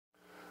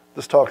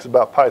This talks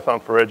about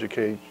Python for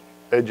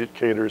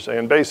educators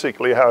and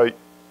basically how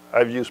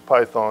I've used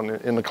Python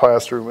in the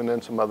classroom and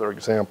then some other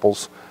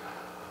examples.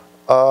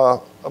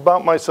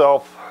 About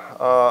myself,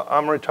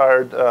 I'm a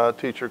retired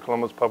teacher at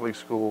Columbus Public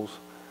Schools,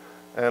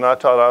 and I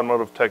taught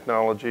automotive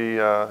technology,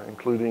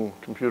 including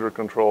computer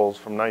controls,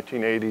 from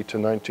 1980 to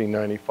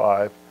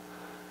 1995.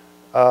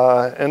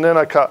 And then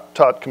I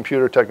taught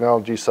computer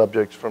technology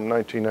subjects from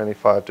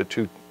 1995 to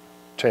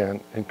 2010,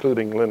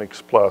 including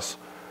Linux Plus,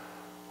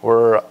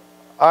 where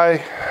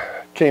I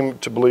came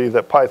to believe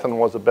that Python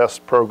was the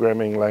best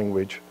programming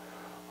language.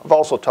 I've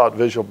also taught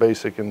Visual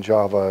Basic and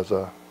Java as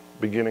a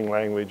beginning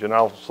language, and I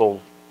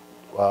also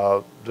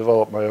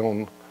developed my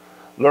own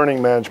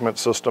learning management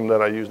system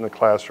that I use in the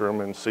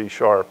classroom in C#.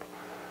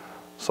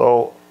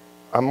 So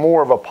I'm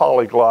more of a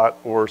polyglot,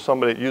 or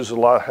somebody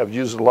that have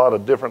used a lot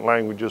of different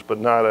languages, but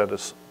not at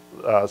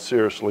a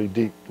seriously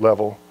deep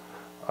level.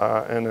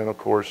 And then, of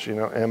course, you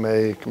know,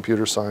 MA,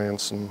 computer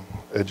science, and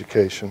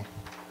education.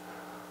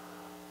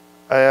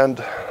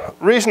 And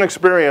recent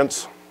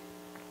experience,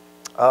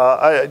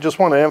 I just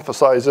want to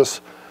emphasize this.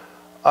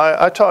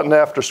 I taught an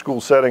after-school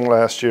setting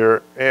last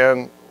year,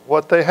 and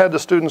what they had the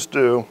students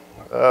do,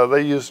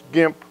 they used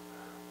GIMP,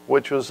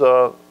 which was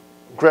a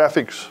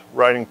graphics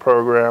writing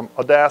program,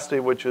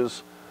 Audacity, which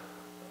is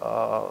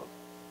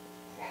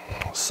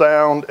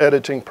sound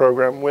editing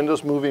program,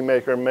 Windows Movie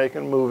Maker,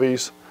 making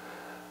movies,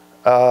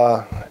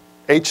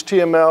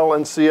 HTML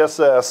and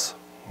CSS,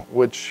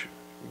 which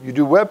you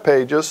do web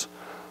pages.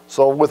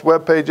 So with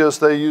web pages,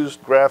 they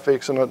used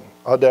graphics and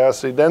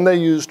Audacity. Then they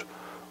used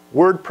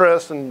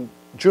WordPress and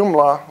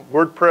Joomla.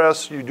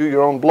 WordPress, you do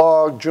your own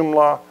blog.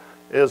 Joomla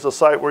is a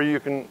site where you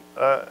can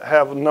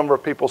have a number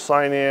of people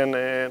sign in,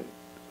 and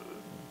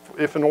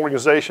if an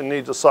organization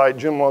needs a site,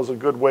 Joomla is a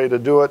good way to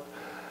do it.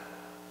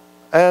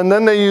 And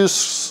then they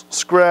use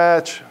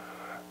Scratch,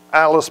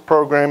 Alice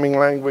programming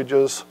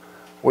languages,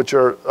 which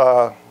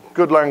are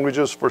good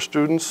languages for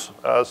students,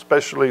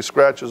 especially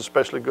Scratch is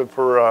especially good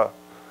for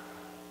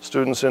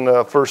students in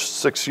the first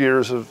 6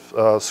 years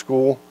of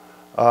school.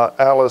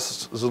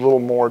 Alice is a little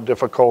more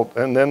difficult.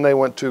 And then they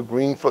went to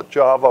Greenfoot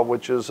Java,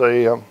 which is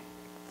a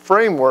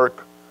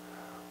framework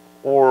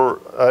or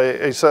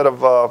a set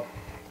of,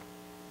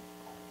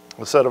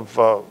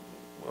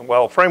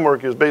 well,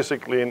 framework is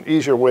basically an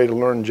easier way to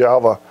learn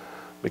Java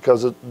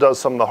because it does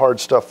some of the hard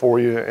stuff for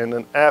you. And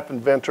an app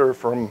inventor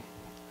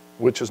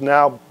which is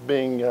now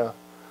being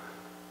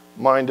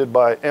minded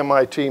by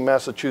MIT,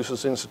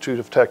 Massachusetts Institute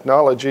of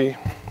Technology.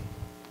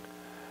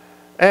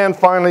 And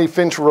finally,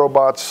 Finch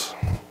Robots,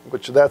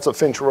 which that's a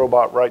Finch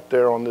robot right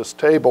there on this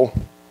table,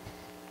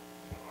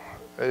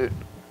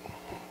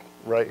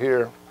 right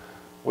here,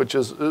 which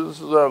is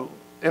an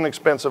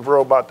inexpensive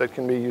robot that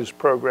can be used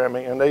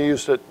programming, and they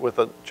used it with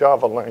a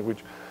Java language.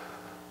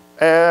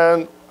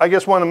 And I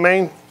guess one of the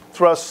main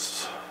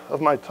thrusts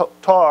of my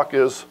talk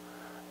is,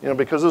 you know,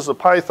 because this is a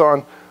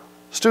Python,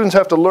 students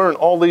have to learn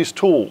all these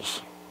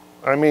tools.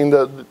 I mean,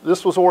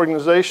 this was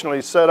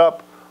organizationally set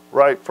up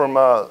right from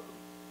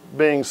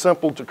being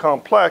simple to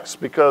complex,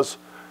 because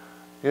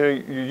you know,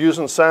 you're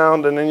using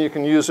sound, and then you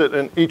can use it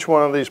in each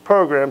one of these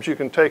programs. You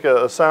can take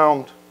a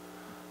sound,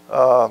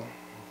 a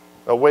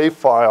wave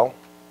file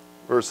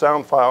or a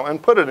sound file,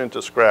 and put it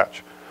into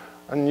Scratch.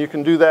 And you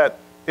can do that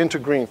into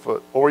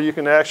Greenfoot, or you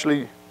can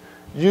actually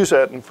use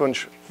that in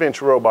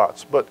Finch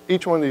Robots. But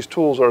each one of these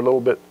tools are a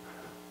little bit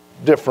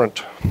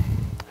different.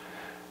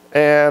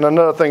 And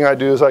another thing I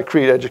do is I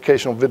create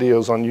educational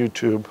videos on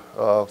YouTube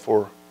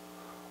for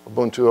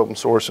Ubuntu open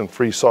source and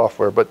free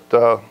software. But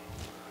the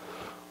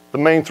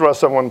main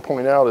thrust I want to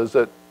point out is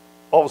that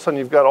all of a sudden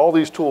you've got all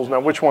these tools. Now,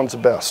 which one's the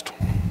best?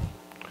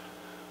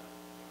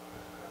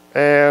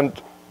 And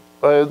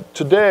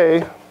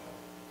today,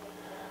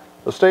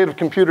 the state of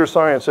computer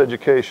science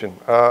education,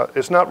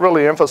 it's not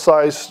really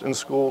emphasized in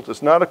schools.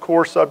 It's not a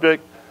core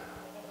subject.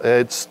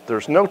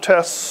 There's no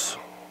tests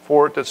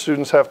for it that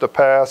students have to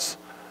pass.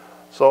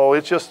 So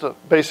it's just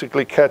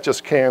basically catch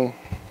as catch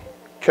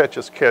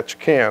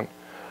can.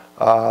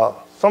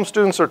 Some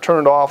students are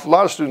turned off. A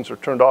lot of students are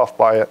turned off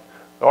by it.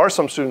 There are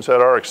some students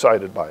that are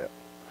excited by it.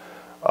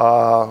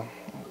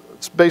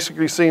 It's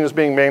basically seen as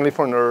being mainly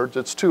for nerds.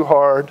 It's too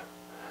hard.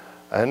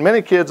 And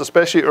many kids,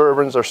 especially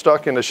urbans, are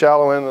stuck in the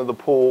shallow end of the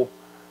pool.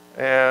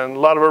 And a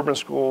lot of urban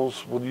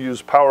schools will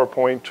use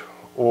PowerPoint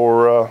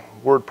or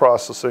word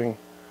processing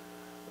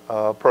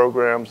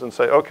programs and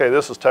say, okay,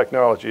 this is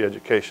technology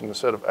education,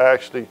 instead of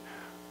actually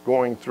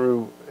going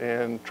through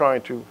and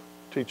trying to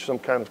teach some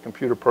kind of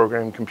computer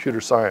program, computer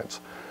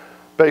science.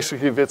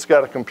 Basically, if it's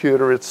got a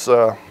computer, it's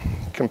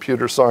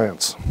computer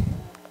science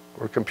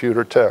or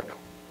computer tech.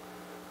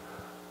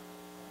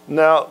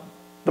 Now,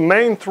 the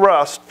main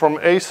thrust from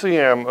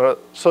ACM,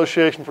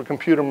 Association for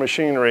Computer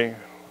Machinery,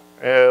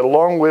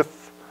 along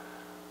with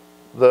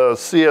the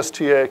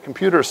CSTA,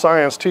 Computer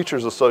Science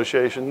Teachers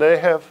Association,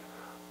 they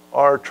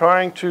are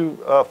trying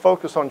to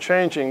focus on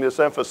changing this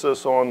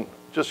emphasis on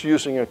just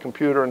using a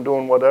computer and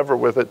doing whatever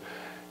with it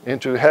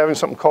into having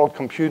something called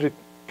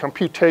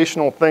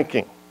computational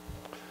thinking.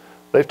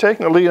 They've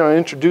taken the lead on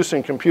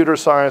introducing computer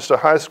science to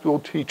high school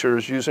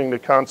teachers using the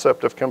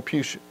concept of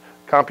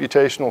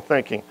computational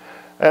thinking.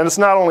 And it's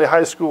not only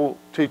high school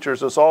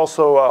teachers, it's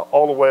also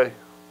all the way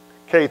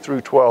K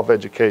through 12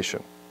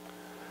 education.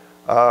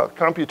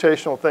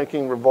 Computational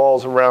thinking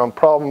revolves around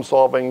problem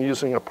solving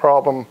using a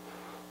problem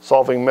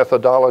solving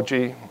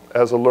methodology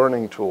as a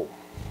learning tool.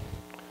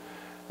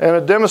 And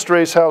it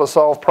demonstrates how to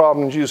solve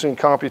problems using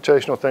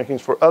computational thinking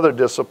for other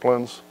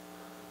disciplines,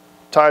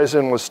 ties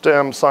in with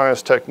STEM,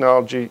 science,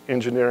 technology,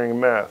 engineering, and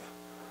math.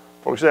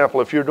 For example,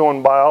 if you're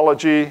doing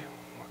biology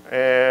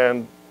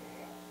and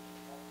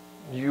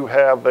you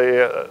have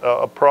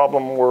a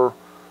problem where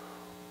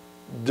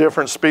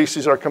different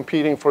species are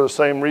competing for the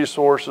same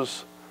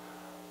resources,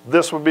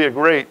 this would be a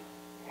great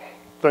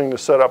thing to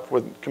set up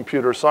with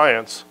computer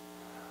science.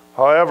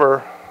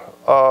 However,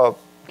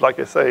 like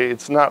I say,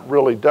 it's not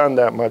really done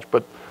that much,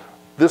 but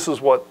this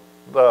is what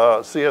the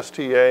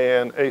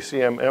CSTA and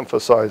ACM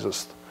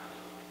emphasizes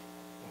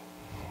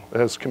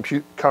as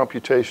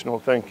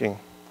computational thinking.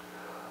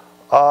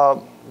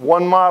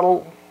 One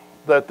model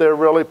that they're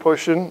really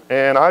pushing,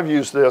 and I've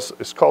used this,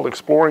 it's called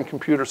Exploring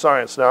Computer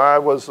Science. Now, I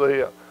was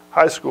a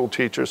high school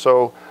teacher,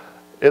 so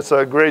it's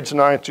a grades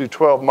 9 through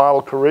 12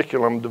 model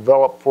curriculum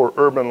developed for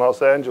urban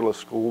Los Angeles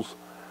schools.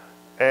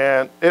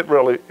 And it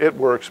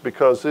works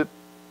because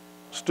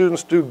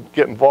students do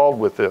get involved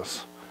with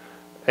this.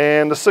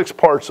 And the 6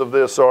 parts of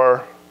this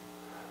are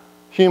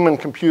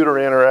human-computer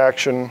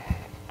interaction,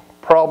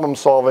 problem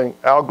solving,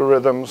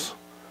 algorithms.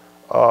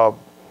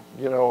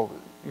 You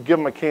give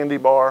them a candy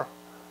bar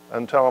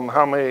and tell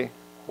them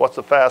what's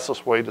the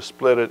fastest way to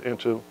split it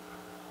into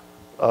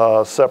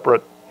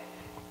separate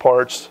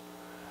parts.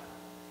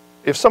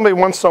 If somebody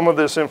wants some of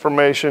this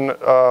information,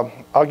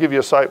 I'll give you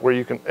a site where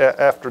you can,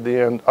 after the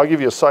end, I'll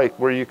give you a site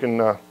where you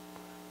can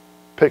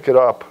pick it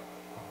up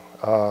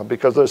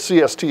because the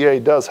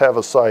CSTA does have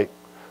a site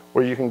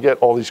where you can get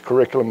all these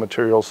curriculum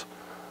materials.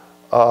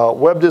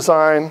 Web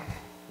design,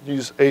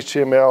 use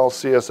HTML,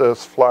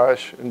 CSS,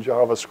 Flash, and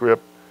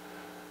JavaScript.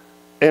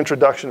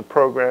 Introduction to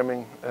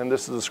programming, and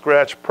this is a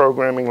Scratch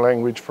programming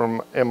language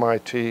from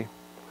MIT.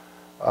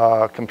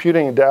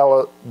 Computing and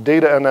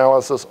data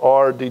analysis,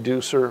 R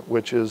deducer,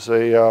 which is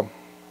a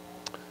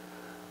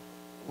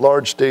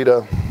large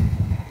data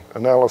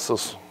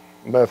analysis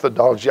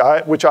methodology,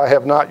 which I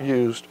have not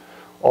used.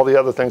 All the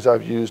other things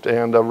I've used.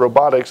 And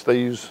robotics, they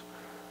use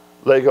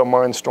Lego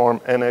Mindstorm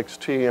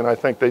NXT, and I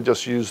think they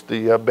just use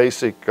the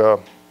basic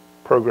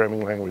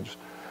programming language.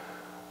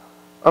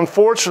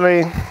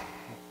 Unfortunately,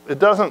 it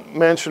doesn't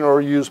mention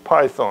or use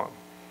Python.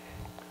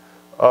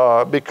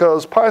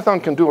 Because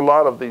Python can do a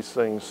lot of these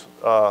things,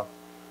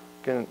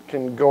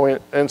 can go in,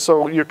 and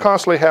so you're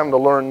constantly having to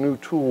learn new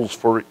tools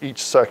for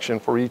each section,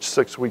 for each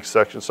 6-week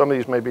section. Some of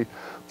these may be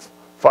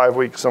 5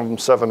 weeks, some of them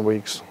 7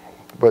 weeks,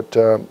 but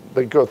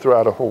they go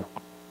throughout a whole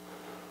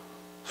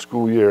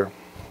school year.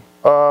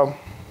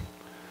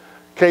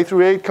 K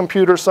through 8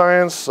 computer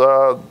science,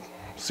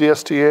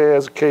 CSTA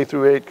has a K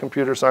through 8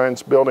 computer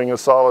science, building a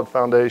solid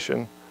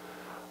foundation.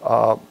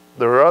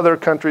 There are other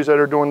countries that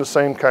are doing the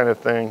same kind of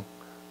thing.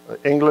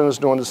 England is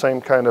doing the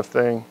same kind of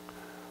thing.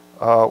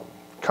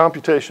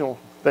 Computational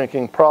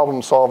thinking,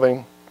 problem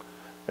solving,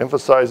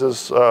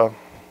 emphasizes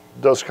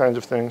those kinds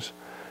of things.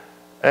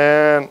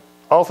 And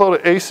also the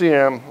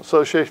ACM,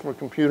 Association for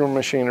Computer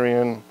Machinery,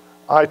 and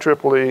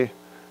IEEE,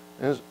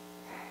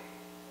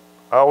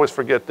 I always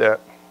forget that,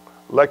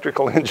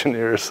 electrical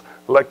engineers,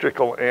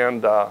 electrical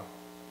and,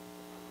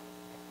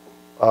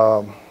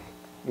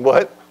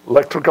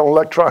 electrical and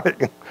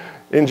electronic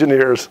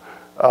engineers.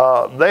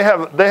 They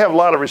have a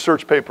lot of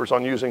research papers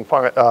on using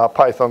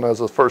Python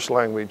as a first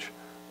language,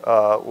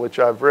 which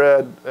I've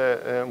read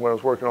and when I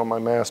was working on my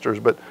master's,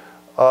 but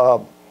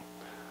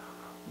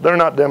they're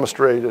not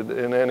demonstrated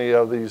in any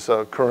of these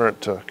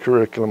current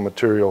curriculum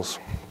materials.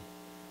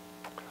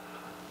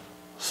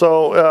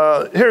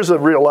 So here's a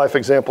real life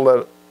example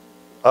that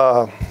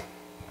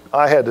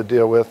I had to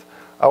deal with.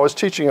 I was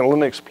teaching a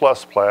Linux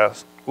Plus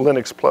class,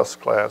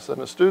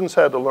 and the students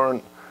had to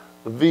learn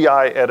the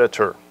VI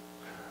editor.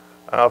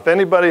 If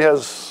anybody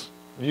has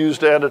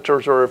used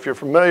editors or if you're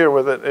familiar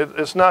with it,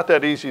 it's not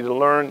that easy to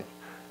learn.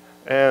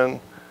 And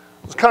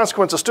as a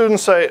consequence, the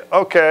students say,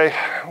 okay,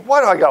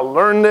 why do I got to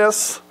learn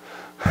this?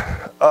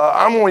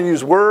 I'm going to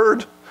use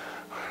Word.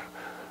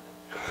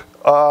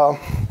 The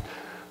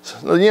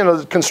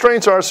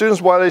constraints are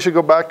students why they should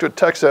go back to a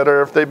text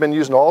editor if they've been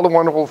using all the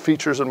wonderful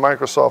features in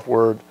Microsoft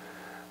Word.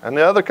 And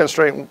the other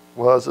constraint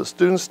was that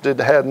students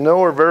had no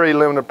or very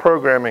limited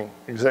programming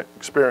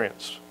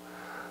experience.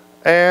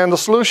 And the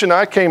solution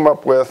I came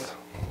up with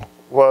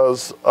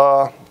was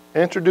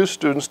introduce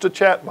students to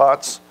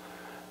chatbots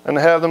and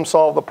have them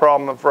solve the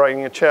problem of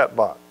writing a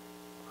chatbot.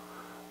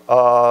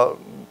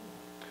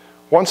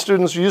 Once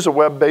students use a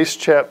web-based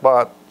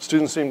chatbot,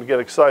 students seem to get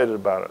excited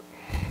about it.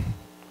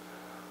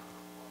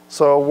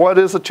 So what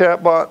is a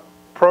chatbot?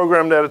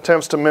 Program that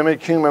attempts to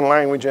mimic human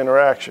language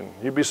interaction.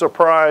 You'd be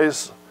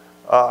surprised.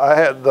 I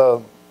had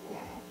the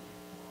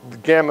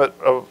gamut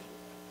of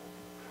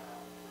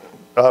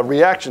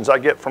reactions I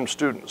get from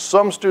students.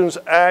 Some students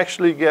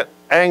actually get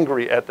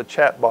angry at the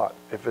chatbot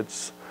if it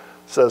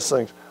says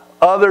things.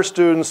 Other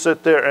students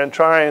sit there and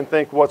try and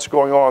think what's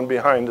going on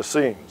behind the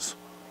scenes.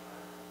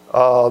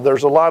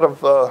 There's a lot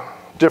of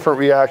different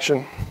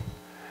reaction.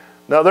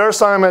 Now their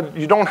assignment,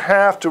 you don't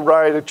have to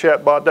write a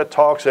chatbot that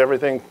talks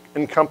everything,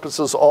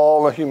 encompasses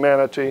all of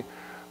humanity.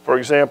 For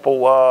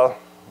example,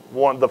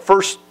 the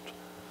first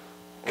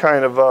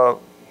kind of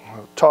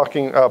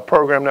talking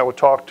program that would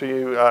talk to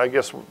you, I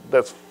guess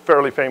that's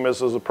fairly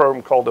famous, is a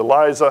program called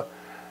ELIZA.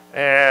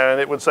 And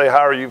it would say, how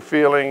are you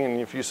feeling? And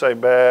if you say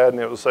bad,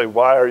 and it would say,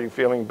 why are you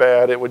feeling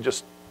bad? It would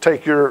just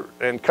take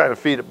and kind of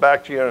feed it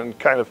back to you and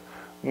kind of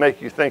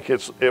make you think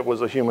it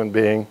was a human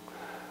being.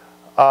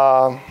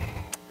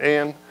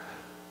 And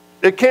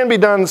it can be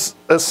done as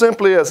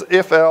simply as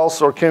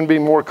if-else, or can be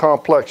more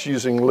complex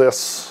using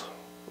lists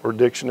or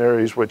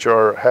dictionaries, which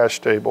are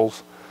hash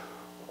tables,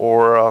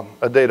 or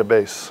a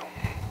database.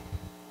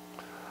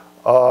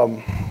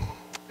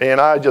 And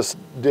I just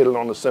did it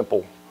on a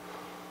simple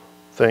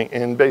thing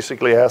and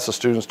basically asked the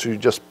students to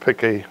just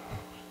pick a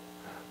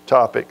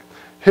topic.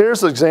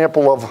 Here's an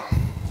example of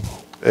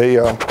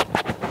a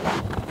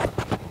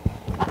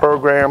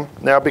program.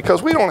 Now,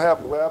 because we don't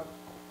have web,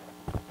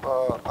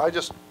 I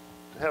just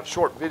have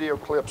short video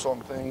clips on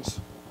things,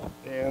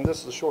 and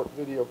this is a short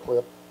video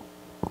clip.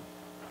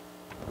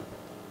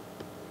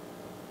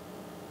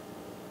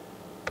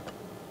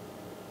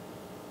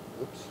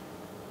 Oops.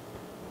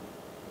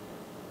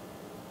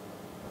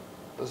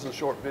 This is a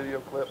short video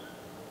clip.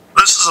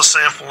 This is a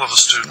sample of a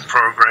student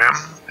program.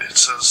 It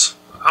says,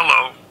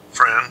 hello,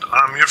 friend.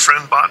 I'm your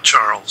friend bot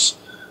Charles.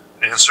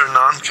 Answer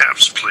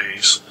non-caps,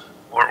 please,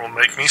 or it will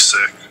make me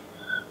sick.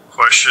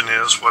 Question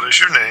is, what is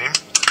your name?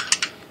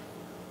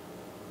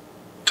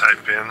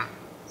 Type in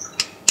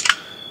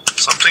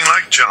something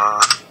like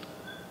John.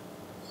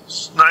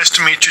 It's nice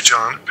to meet you,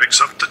 John. It picks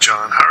up the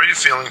John. How are you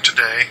feeling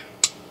today?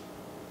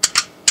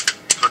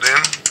 Put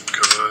in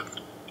good.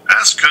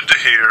 Ask good to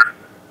hear.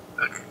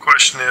 The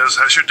question is,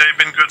 has your day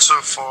been good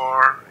so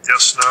far?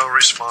 Yes, no.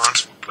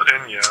 Response, put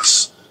in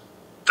yes.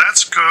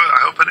 That's good. I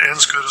hope it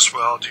ends good as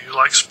well. Do you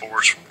like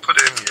sports? Put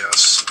in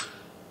yes.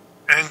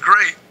 And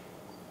great.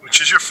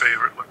 Which is your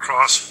favorite?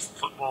 Lacrosse,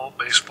 football,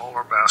 baseball,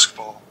 or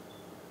basketball?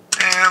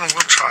 And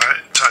we'll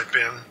type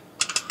in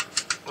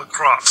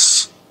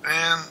lacrosse.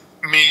 And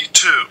me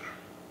too.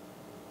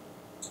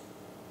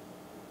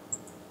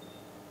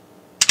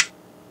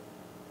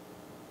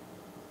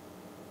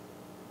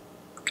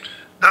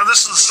 Now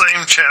this is the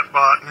same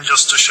chatbot, and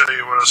just to show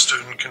you what a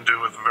student can do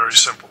with a very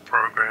simple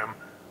program,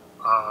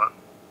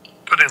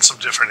 put in some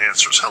different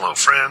answers. Hello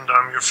friend,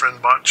 I'm your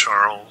friend bot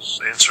Charles.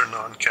 Answer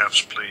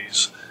non-caps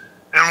please.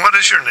 And what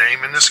is your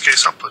name? In this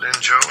case I'll put in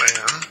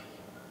Joanne.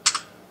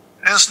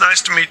 And it's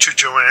nice to meet you,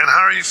 Joanne.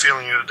 How are you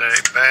feeling today?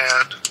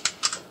 Bad.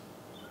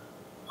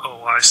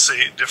 Oh, I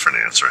see. Different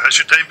answer. Has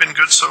your day been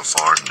good so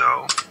far?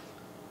 No.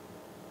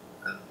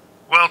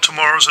 Well,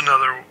 tomorrow's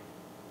another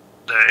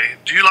day.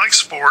 Do you like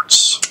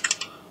sports?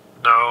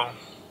 No.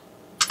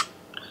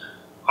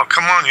 Oh,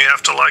 come on, you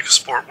have to like a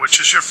sport. Which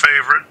is your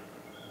favorite?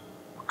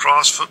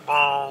 Lacrosse,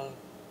 football,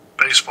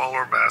 baseball,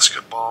 or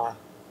basketball?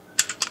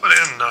 Put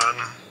in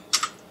none.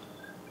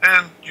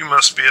 And you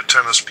must be a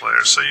tennis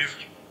player. So you've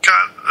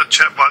got a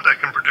chatbot that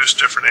can produce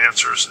different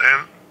answers.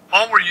 And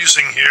all we're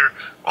using here,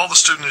 all the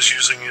student is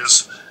using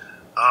is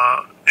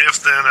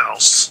if, then,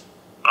 else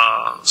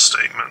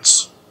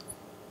statements.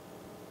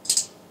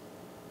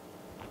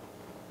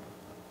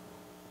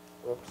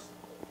 Oops.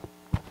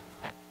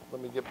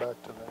 Let me get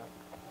back to that.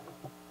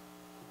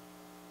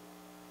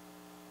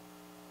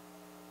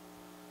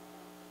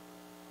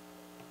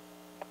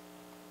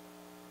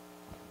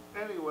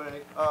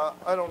 Anyway,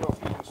 I don't know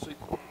if you can see.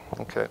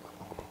 Okay.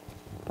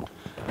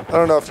 I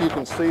don't know if you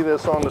can see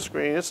this on the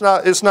screen. It's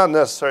not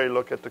necessary to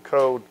look at the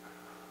code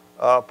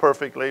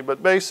perfectly,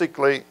 but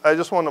basically, I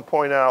just want to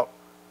point out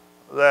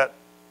that,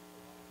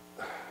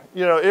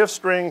 you know, if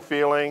string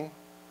feeling,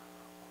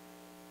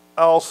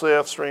 else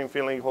if string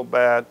feeling equal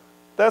bad,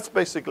 that's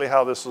basically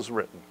how this is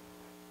written.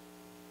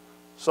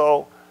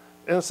 So,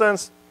 in a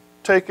sense,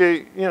 take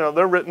a, you know,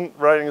 they're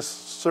writing a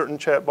certain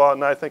chatbot,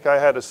 and I think I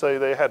had to say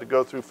they had to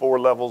go through 4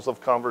 levels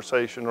of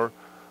conversation, or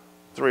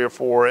 3 or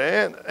 4,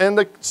 and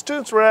the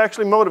students were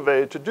actually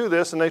motivated to do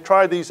this, and they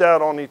tried these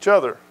out on each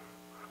other.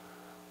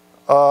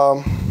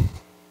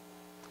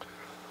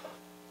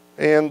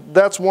 And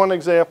that's one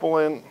example,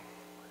 and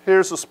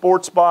here's a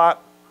sports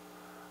bot.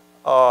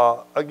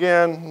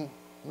 Again,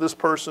 this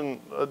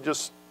person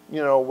just,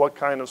 you know, what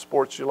kind of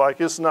sports you like.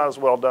 It's not as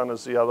well done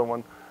as the other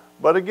one.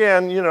 But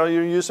again, you know,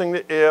 you're using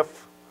the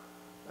if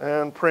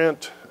and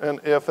print and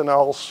if and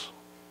else.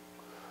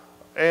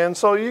 And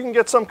so you can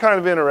get some kind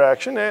of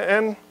interaction,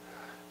 and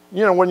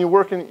you know, when you're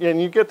working,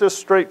 and you get this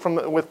straight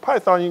from with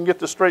Python, you can get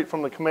this straight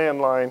from the command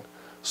line.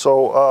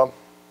 So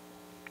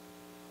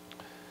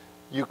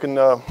you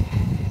can,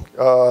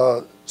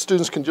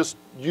 students can just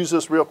use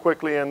this real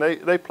quickly, and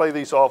they play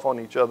these off on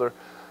each other.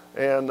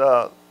 And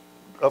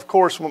of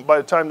course, by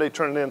the time they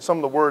turn it in, some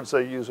of the words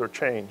they use are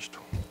changed.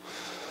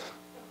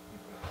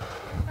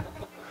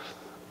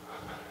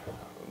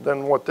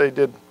 than what they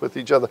did with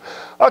each other.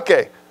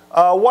 Okay,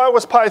 why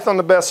was Python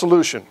the best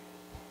solution?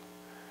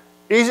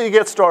 Easy to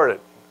get started.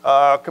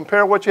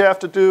 Compare what you have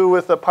to do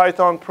with a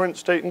Python print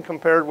statement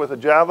compared with a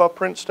Java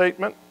print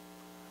statement.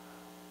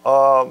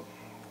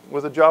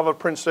 With a Java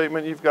print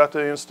statement, you've got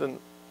to instant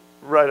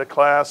write a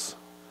class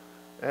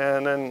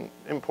and then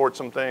import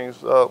some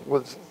things.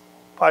 With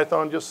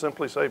Python, just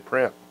simply say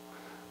print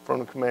from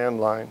the command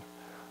line.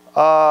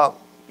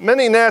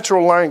 Many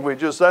natural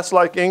languages, that's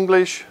like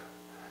English,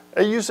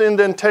 they use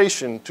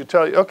indentation to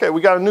tell you, okay,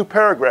 we got a new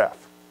paragraph.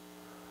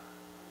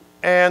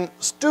 And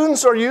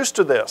students are used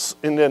to this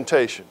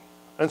indentation.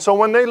 And so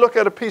when they look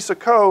at a piece of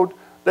code,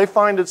 they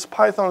find that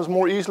Python is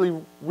more easily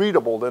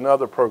readable than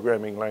other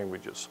programming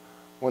languages.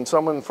 When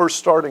someone first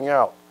starting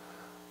out,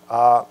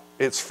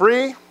 it's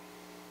free,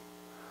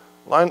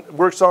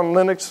 works on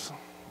Linux,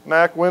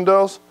 Mac,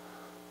 Windows.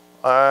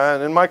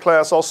 And in my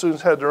class, all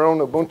students had their own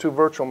Ubuntu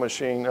virtual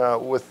machine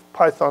with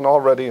Python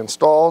already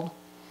installed.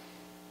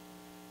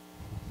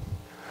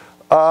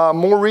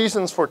 More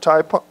reasons for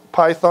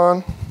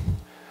Python.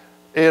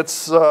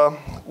 It's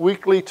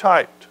weakly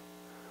typed.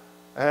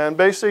 And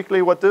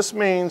basically what this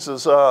means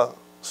is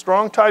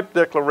strong type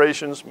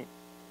declarations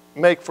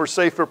make for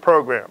safer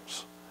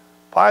programs.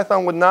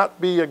 Python would not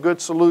be a good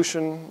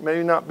solution,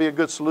 may not be a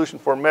good solution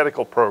for a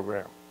medical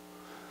program.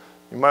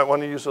 You might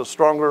want to use a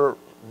stronger,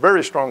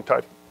 very strong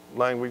type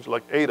language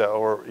like Ada,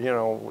 or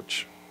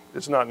which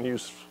is not in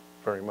use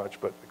very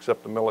much, but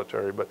except the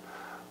military. But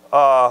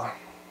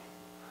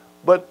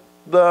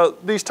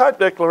these type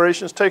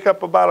declarations take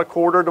up about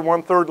 1/4 to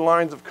 1/3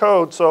 lines of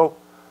code, so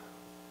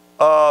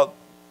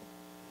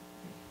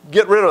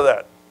get rid of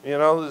that. They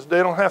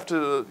don't have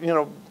to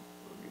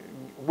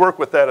work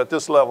with that at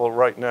this level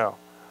right now.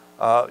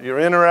 Your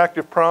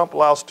interactive prompt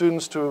allows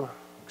students to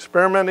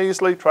experiment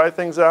easily, try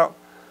things out.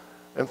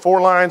 In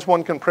 4 lines,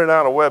 one can print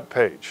out a web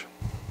page.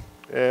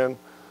 And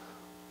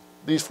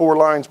these 4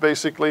 lines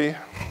basically,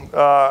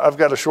 I've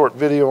got a short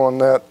video on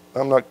that.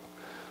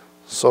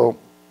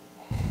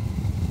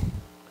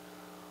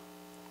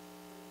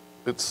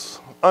 It's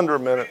under a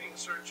minute. Creating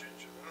search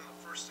engine, one of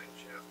the first things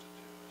you have to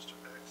do is to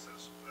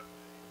access a web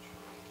page.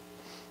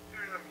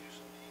 Here I'm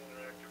using the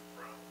interactive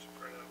prompt to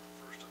print out the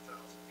first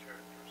 1,000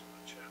 characters of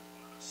the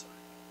chatbot assignment.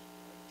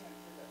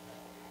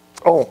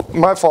 Oh,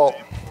 my fault.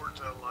 Import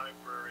a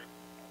library.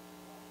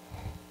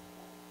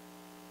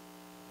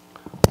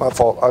 My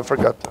fault, I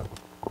forgot that.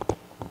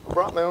 I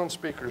brought my own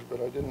speakers, but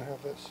I didn't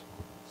have this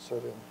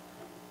set in.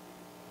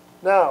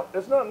 Now,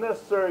 it's not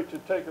necessary to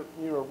take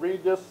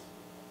read this.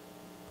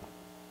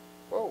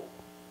 Whoa,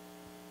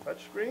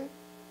 touch screen?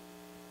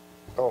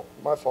 Oh,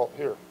 my fault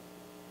here.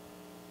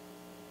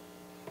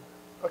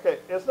 Okay,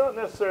 it's not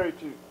necessary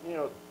to,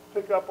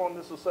 pick up on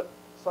this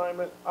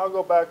assignment. I'll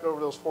go back over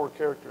those 4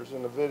 characters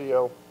in the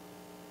video,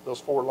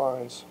 those 4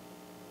 lines.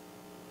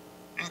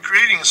 In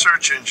creating a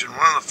search engine,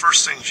 one of the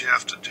first things you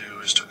have to do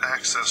is to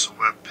access a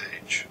web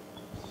page.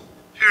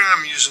 Here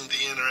I'm using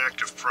the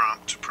interactive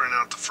prompt to print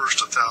out the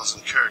first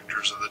 1,000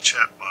 characters of the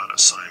chatbot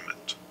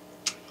assignment.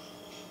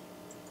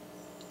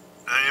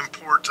 I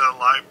import a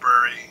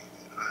library,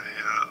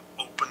 I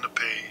open the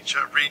page,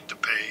 I read the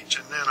page,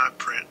 and then I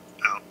print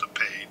out the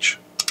page.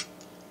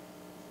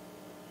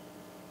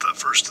 The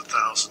first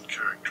 1,000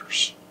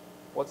 characters.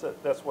 What's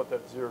that? That's what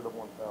that 0 to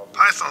 1,000.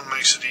 Python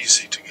makes it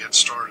easy to get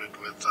started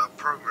with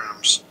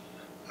programs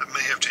that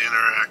may have to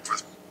interact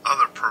with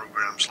other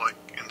programs, like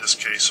in this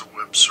case a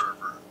web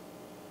server.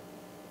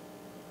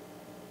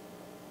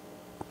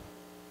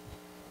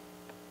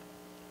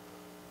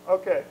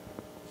 Okay,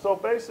 so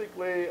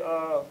basically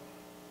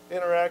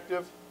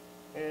interactive,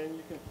 and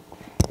you can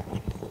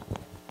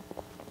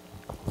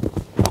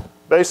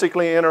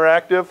basically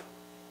interactive,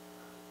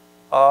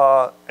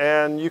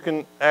 and you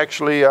can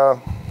actually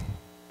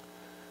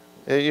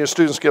your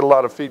students get a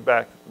lot of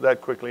feedback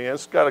that quickly, and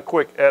it's got a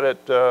quick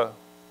edit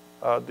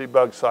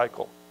debug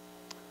cycle.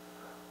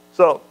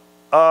 So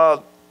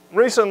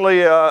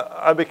recently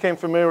I became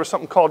familiar with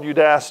something called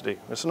Udacity.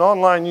 It's an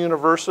online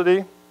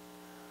university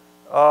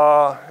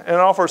and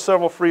offers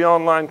several free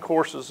online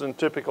courses in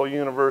typical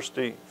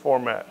university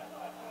format.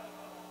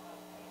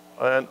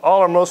 And all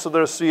or most of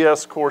their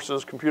CS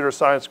courses, computer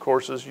science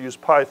courses, use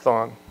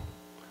Python.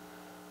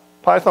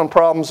 Python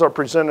problems are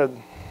presented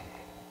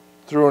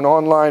through an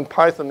online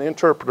Python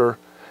interpreter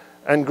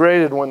and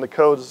graded when the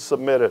code is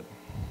submitted.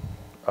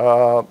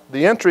 The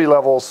entry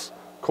levels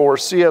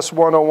course, CS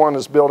 101,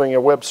 is building a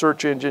web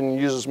search engine and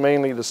uses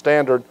mainly the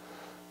standard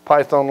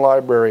Python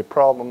library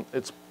problem.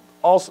 It's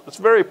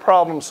very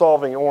problem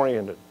solving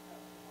oriented.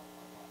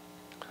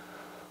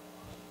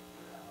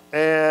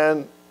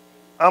 And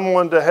I'm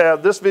going to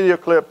have, this video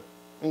clip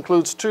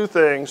includes 2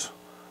 things.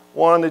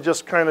 One, it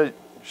just kind of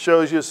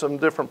shows you some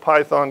different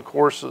Python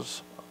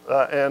courses.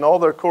 And all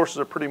their courses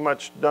are pretty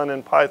much done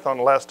in Python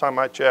the last time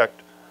I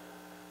checked.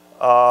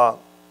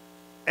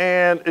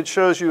 And it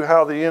shows you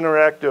how the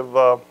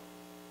interactive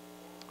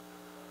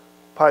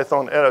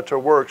Python editor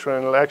works,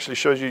 and it actually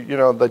shows you,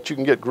 that you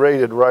can get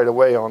graded right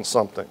away on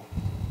something.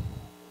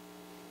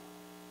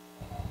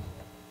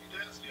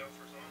 Udacity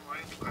offers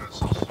online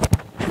classes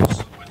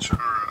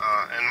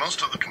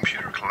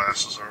computer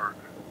classes are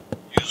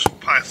using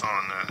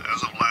Python.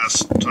 As of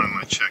last time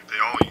I checked, they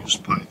all use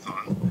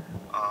Python.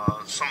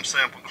 Some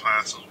sample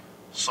classes,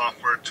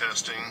 software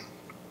testing,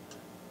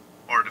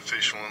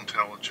 artificial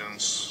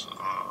intelligence,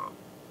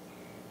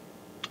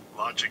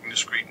 logic and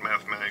discrete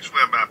mathematics,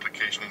 web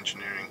application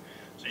engineering.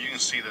 So you can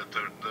see that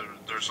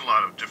there's a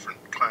lot of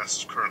different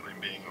classes currently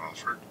being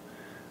offered.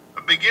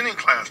 A beginning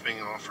class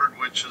being offered,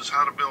 which is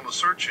how to build a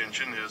search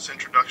engine, is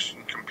Introduction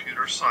to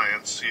Computer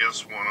Science,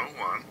 CS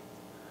 101.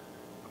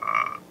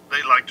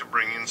 They like to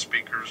bring in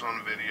speakers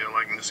on video,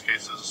 like in this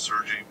case is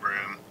Sergey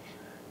Brin.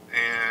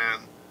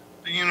 And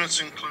the units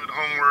include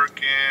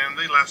homework, and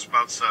they last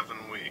about 7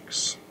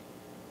 weeks.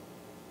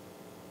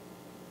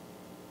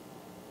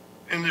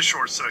 In this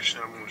short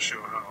section, I'm going to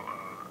show how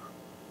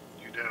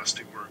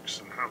Udacity works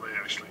and how they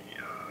actually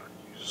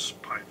use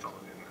Python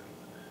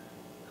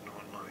in an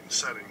online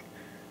setting.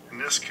 In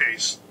this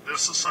case,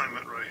 this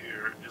assignment right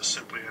here just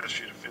simply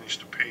asks you to finish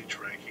the page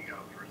ranking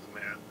algorithm,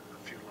 add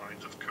a few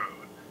lines of code.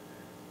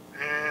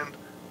 And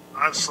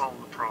I've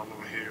solved the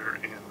problem here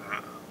in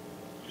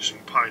using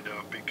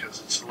PyDub because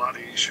it's a lot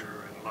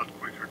easier and a lot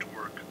quicker to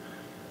work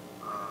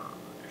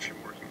if you're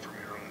working from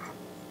your own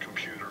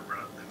computer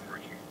rather than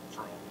working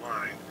for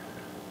online.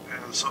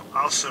 And so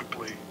I'll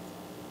simply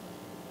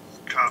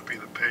copy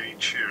the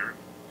page here.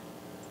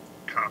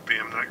 Copy.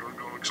 I'm not going to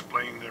go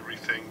explain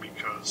everything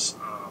because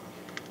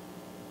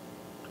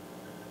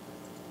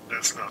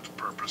that's not the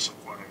purpose of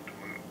what I'm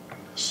doing in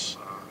this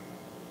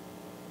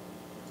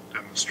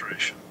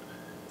demonstration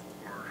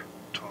or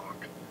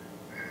talk.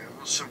 And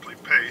we'll simply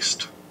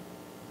paste.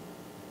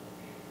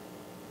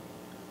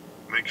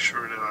 Make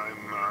sure that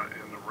I'm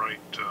in the right,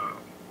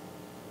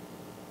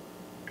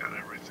 got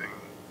everything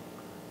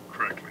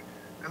correctly.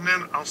 And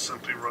then I'll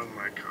simply run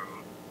my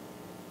code.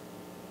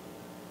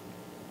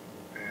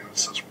 And it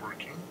says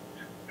working,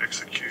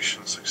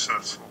 execution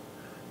successful.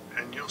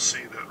 And you'll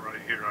see that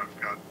right here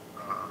I've got,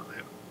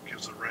 it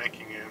gives a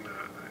ranking and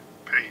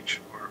a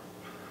page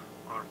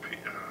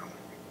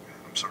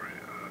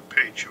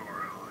page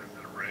URL and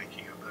then a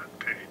ranking of that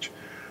page.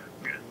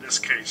 In this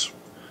case,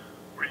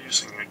 we're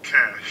using a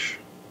cache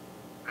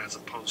as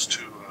opposed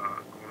to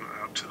going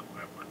out to the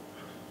web. But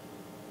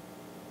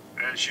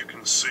as you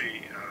can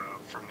see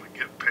from the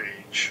get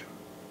page,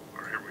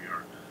 or here we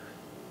are,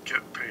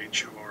 get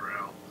page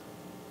URL,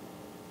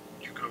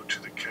 you go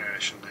to the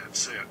cache and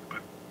that's it.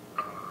 But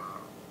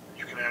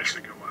you can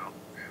actually go out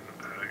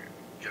and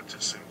get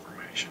this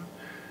information.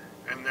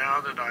 And now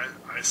that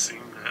I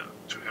seem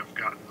to have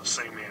gotten the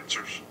same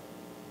answers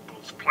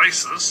both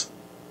places,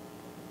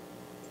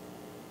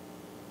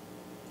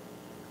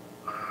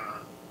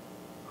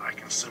 I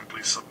can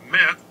simply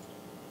submit,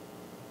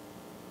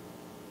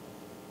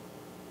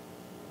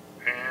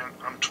 and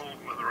I'm told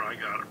whether I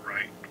got it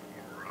right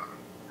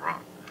or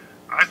wrong.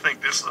 I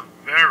think this is a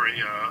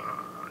very,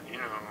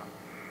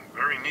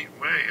 very neat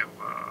way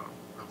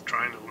of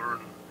trying to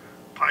learn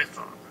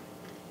Python.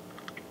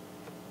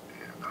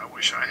 And I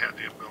wish I had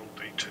the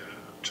ability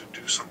to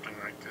do something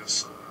like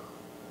this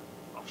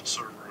off a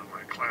server in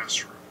my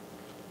classroom.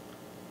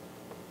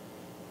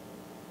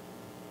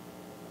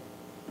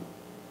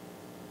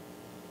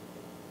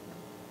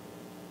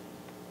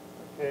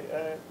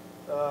 Okay,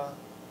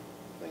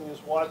 thing is,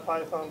 why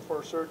Python for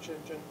a search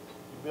engine?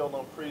 You build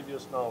on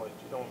previous knowledge.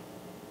 You don't,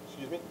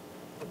 excuse me?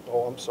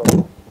 Oh, I'm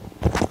sorry.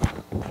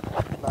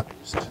 I'm not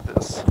used to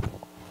this.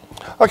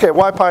 Okay,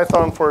 why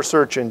Python for a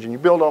search engine? You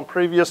build on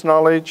previous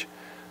knowledge.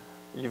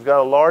 You've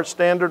got a large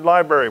standard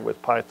library with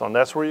Python.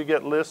 That's where you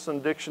get lists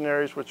and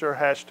dictionaries, which are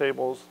hash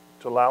tables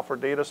to allow for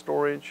data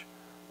storage.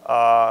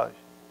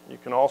 You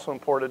can also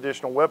import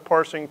additional web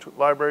parsing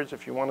libraries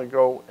if you want to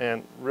go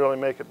and really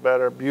make it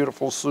better.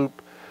 Beautiful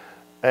soup.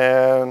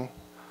 And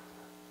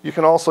you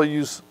can also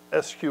use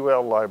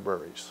SQL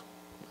libraries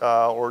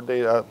or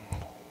data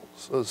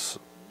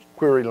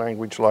query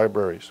language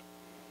libraries.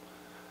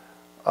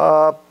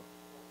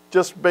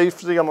 Just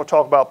basically, I'm going to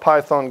talk about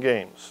Python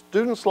games.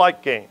 Students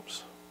like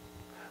games.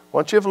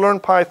 Once you've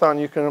learned Python,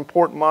 you can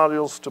import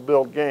modules to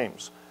build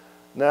games.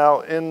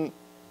 Now, in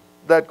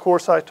that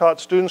course I taught,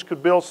 students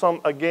could build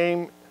a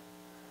game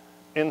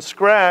in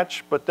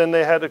Scratch, but then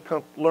they had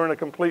to learn a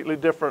completely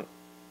different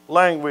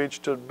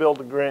language to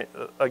build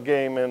a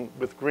game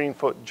with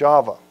Greenfoot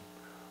Java,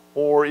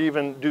 or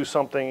even do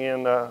something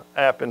in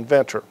App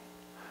Inventor.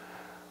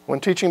 When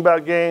teaching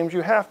about games,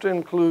 you have to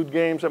include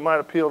games that might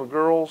appeal to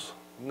girls.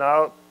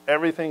 Now,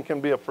 everything can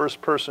be a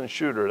first-person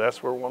shooter.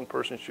 That's where one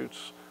person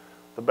shoots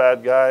the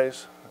bad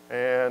guys.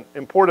 And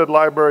imported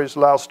libraries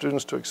allow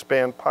students to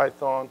expand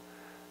Python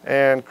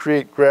and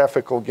create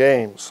graphical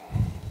games.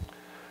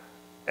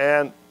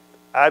 And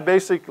I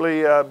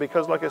basically,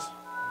 because like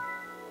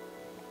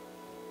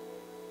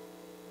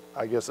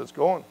I guess it's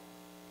going.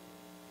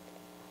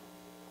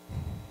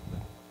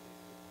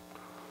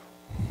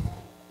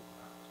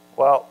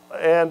 Well,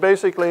 and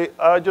basically,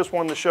 I just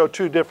wanted to show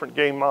two different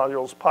game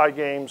modules,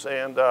 PyGames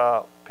and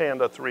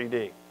Panda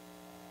 3D.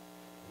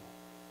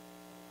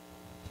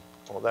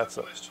 Well, that's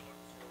it.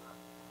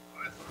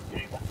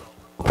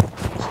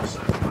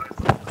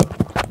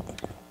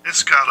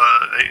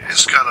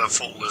 it's got a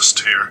full list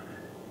here.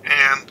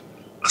 And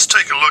let's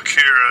take a look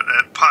here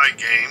at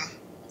Pygame.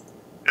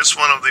 It's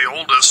one of the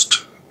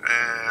oldest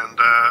and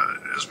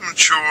is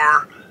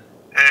mature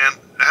and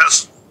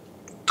has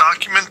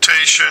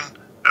documentation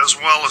as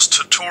well as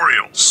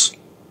tutorials.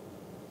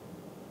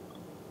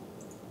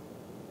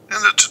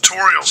 In the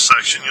tutorial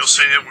section, you'll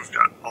see that we've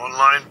got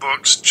online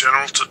books,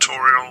 general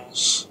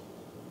tutorials,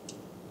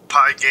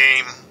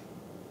 Pygame,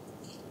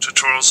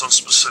 tutorials on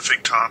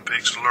specific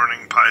topics,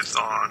 learning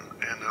Python,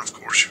 and of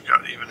course you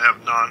even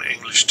have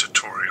non-English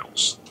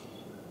tutorials.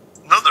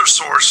 Another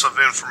source of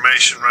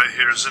information right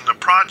here is in the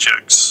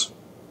projects.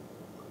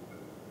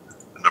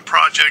 In the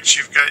projects,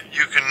 you can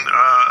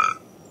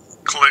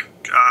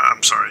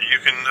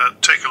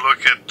take a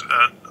look at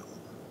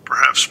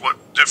perhaps what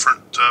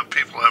different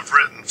people have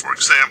written. For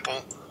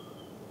example,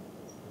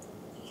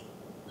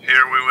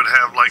 here we would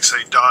have, like,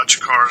 say, Dodge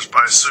Cars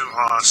by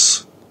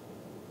Suhas.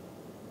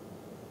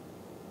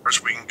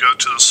 First, we can go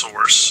to the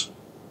source,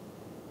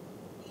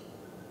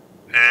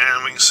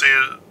 and we can see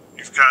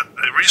you've got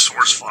a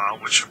resource file,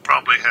 which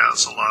probably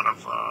has a lot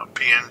of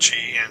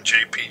PNG and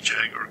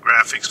JPG or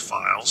graphics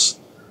files.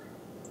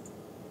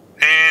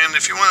 And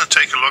if you want to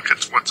take a look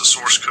at what the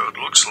source code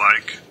looks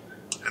like,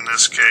 in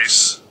this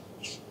case,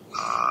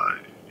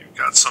 you've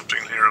got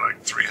something here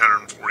like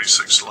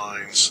 346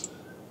 lines,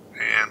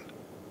 and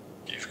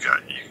you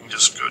can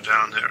just go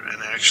down there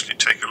and actually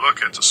take a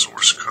look at the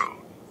source code.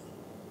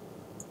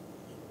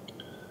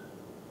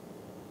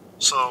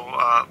 So,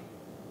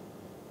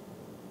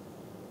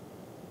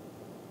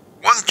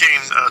 one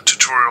game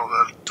tutorial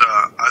that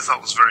I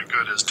thought was very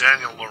good is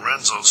Daniel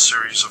Lorenzo's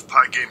series of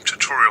Pygame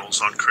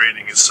tutorials on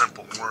creating a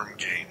simple worm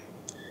game.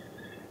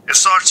 It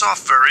starts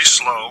off very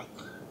slow.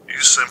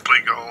 You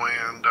simply go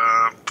and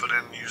put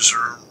in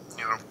user,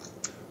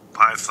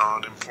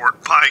 Python,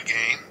 import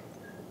Pygame,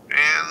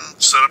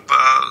 and set up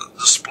a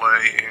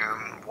display,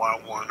 and while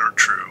 1 or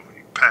true,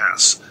 you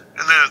pass.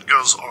 And then it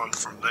goes on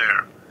from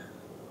there.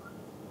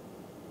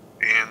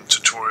 In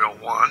tutorial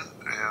 1,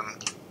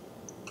 and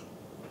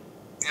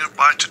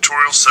by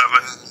tutorial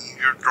 7,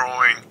 you're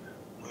drawing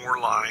more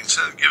lines,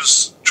 and it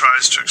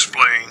tries to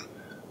explain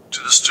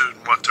to the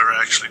student what they're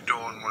actually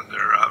doing when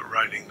they're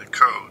writing the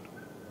code.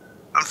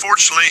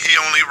 Unfortunately, he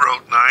only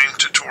wrote 9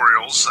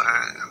 tutorials,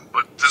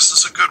 but this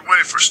is a good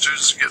way for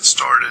students to get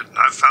started, and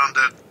I found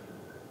that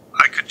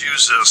I could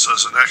use this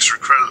as an extra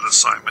credit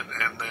assignment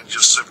and then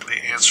just simply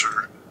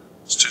answer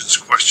students'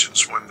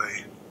 questions when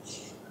they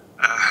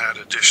had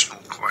additional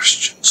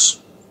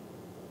questions.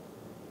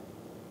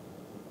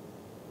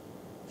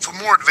 For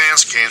more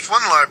advanced games,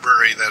 one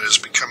library that is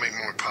becoming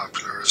more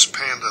popular is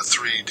Panda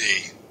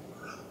 3D.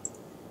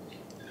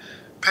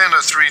 Panda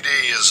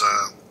 3D is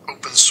an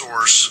open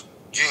source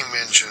game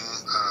engine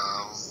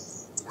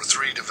for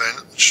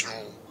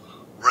three-dimensional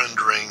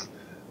rendering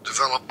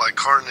developed by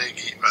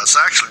Carnegie. It's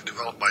actually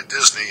developed by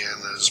Disney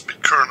and is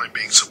currently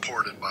being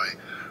supported by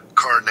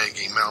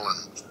Carnegie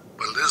Mellon,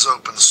 but it is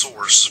open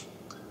source.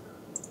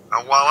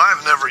 While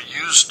I've never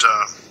used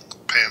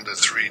Panda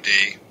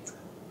 3D,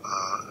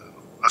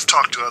 I've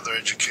talked to other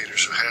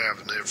educators who have,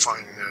 and they're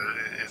finding that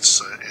it's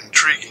an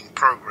intriguing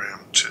program,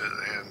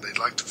 and they'd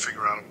like to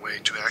figure out a way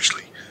to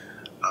actually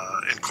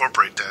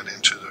incorporate that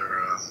into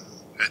their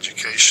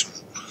education,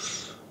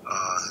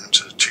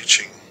 into the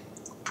teaching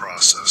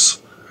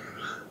process.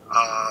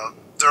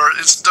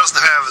 It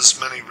doesn't have as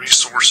many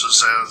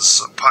resources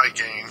as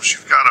Pygames.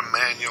 You've got a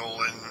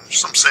manual and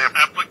some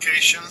sample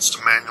applications.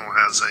 The manual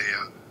has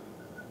a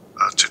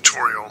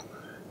tutorial,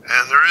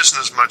 and there isn't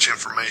as much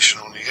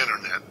information on the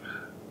internet,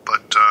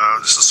 but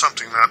this is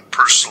something that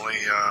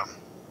personally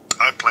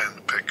I plan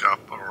to pick up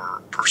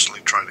or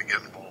personally try to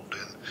get involved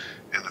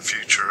in the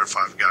future if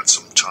I've got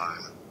some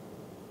time.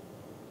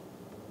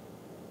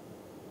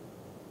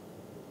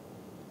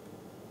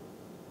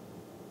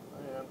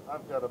 And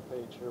I've got a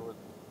page here with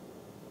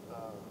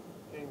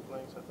games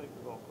links. I think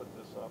we're going to put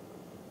this up.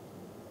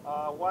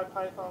 Why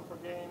Python for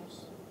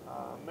games?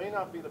 May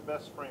not be the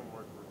best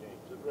framework for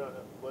games,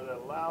 but it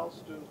allows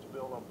students to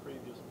build on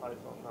previous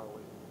Python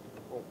knowledge.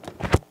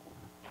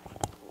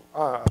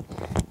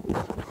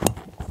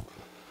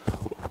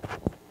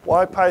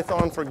 Why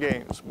Python for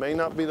games? May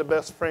not be the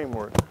best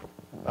framework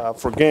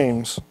for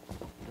games,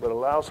 but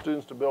allows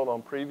students to build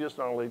on previous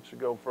knowledge to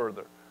go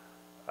further.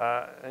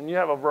 And you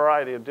have a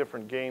variety of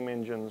different game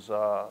engines,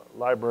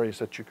 libraries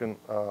that you can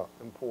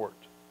import.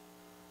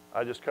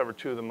 I just covered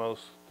 2 of the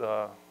most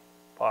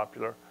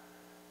popular.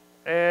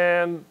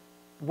 And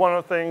one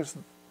of the things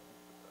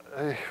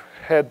I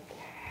had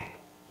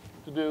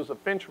to do is a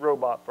Finch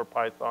robot for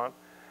Python.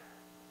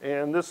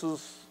 And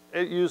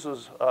it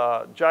uses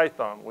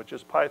Jython, which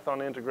is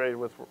Python integrated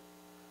with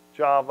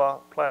Java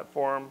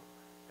platform.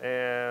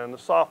 And the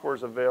software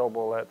is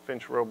available at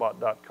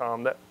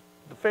finchrobot.com. The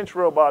Finch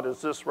robot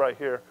is this right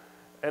here,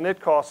 and it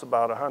costs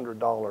about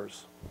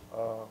 $100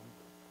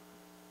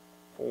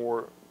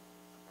 for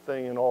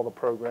thing and all the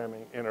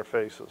programming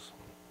interfaces.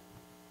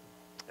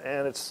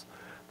 And it's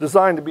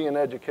designed to be an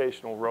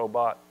educational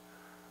robot.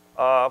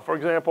 For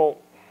example,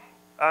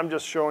 I'm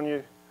just showing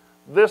you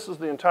this is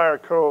the entire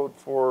code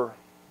for,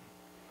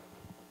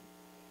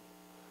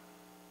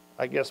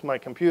 I guess my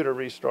computer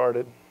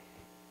restarted.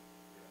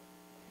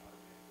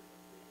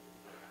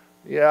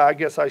 Yeah, I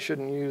guess I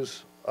shouldn't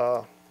use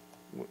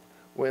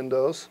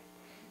Windows.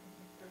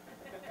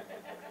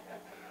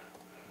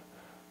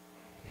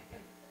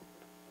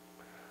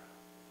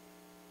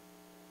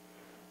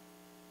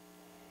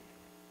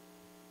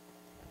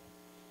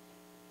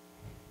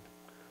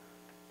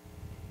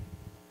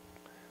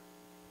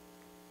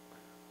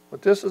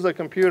 But this is a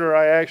computer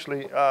I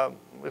actually,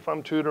 if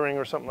I'm tutoring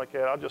or something like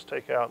that, I'll just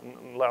take out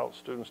and allow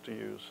students to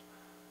use.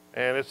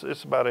 And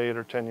it's about 8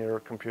 or 10 year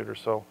computer,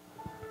 so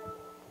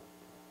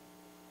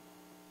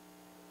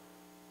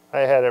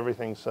I had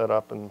everything set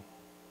up, and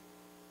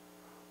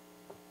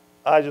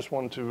I just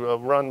wanted to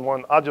run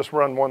one. I'll just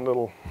run one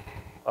little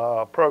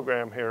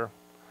program here.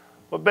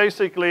 But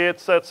basically, it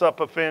sets up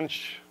a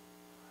finch.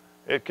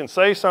 It can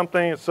say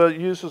something. It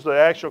uses the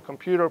actual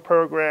computer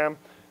program.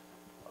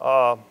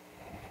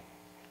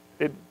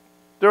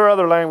 There are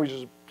other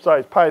languages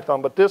besides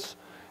Python, but this,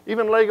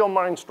 even Lego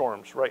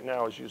Mindstorms right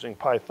now is using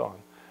Python.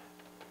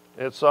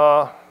 It's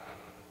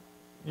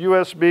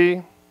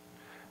USB,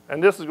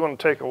 and this is going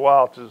to take a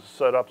while to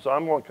set up, so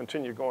I'm going to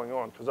continue going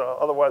on, because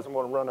otherwise I'm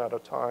going to run out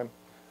of time.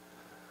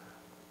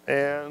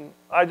 And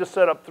I just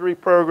set up 3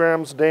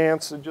 programs.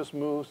 Dance, it just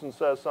moves and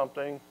says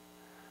something.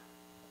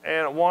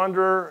 And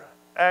Wanderer,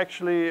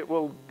 actually it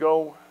will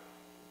go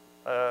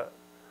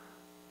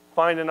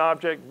find an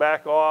object,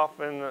 back off,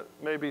 and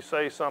maybe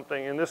say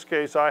something. In this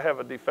case, I have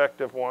a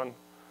defective one,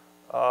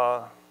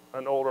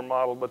 an older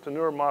model, but the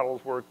newer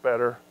models work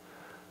better.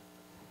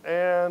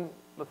 And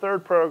the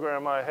third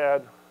program I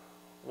had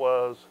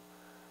was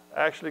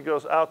actually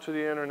goes out to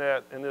the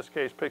internet, in this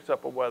case picks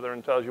up a weather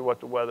and tells you what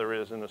the weather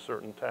is in a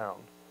certain town.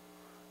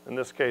 In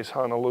this case,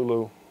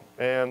 Honolulu.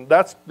 And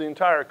that's the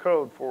entire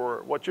code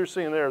for, what you're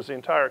seeing there is the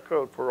entire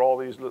code for all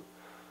these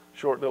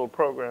short little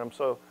programs.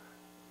 So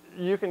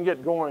you can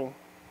get going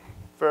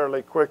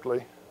fairly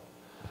quickly.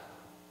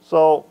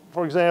 So,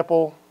 for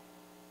example,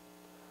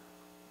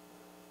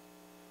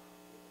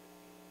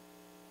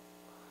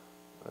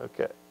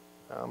 okay,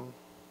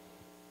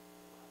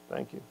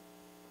 thank you.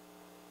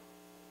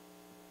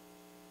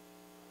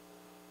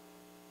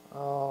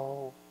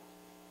 Oh,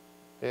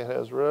 it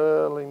has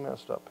really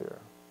messed up here.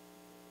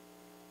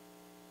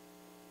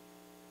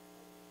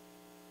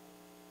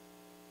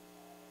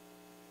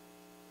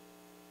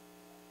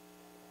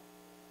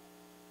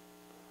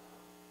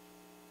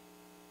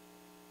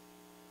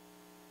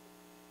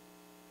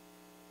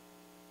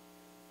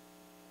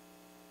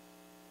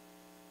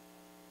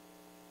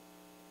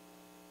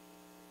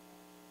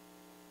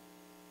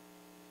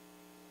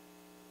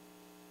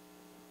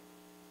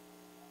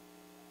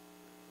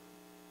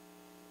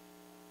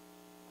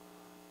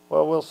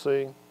 Well, we'll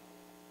see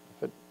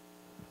if it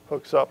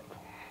hooks up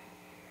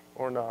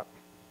or not.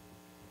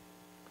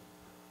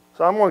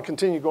 So I'm going to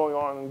continue going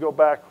on and go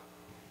back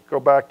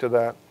to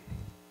that.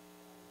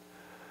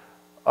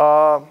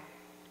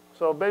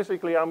 So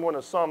basically, I'm going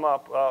to sum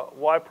up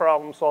why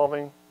problem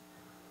solving.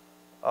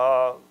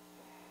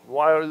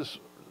 Why is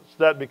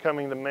that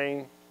becoming the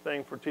main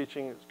thing for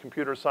teaching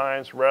computer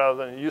science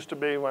rather than it used to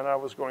be when I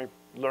was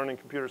learning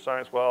computer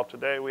science? Well,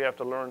 today we have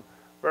to learn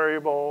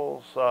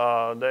variables,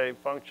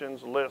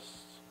 functions,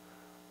 lists,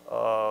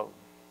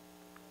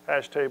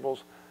 hash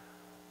tables.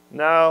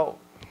 Now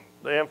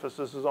the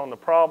emphasis is on the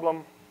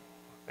problem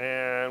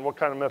and what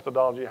kind of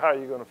methodology, how are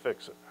you going to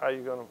fix it? How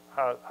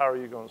are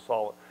you going to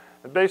solve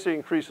it? It basically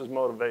increases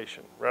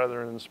motivation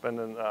rather than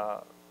spending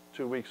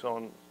 2 weeks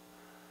on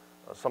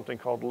something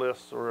called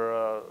lists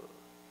or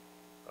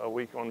a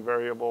week on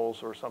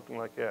variables or something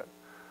like that.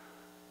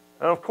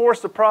 And of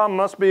course the problem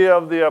must be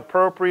of the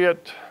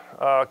appropriate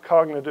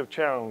cognitive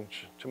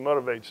challenge to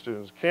motivate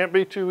students. Can't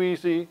be too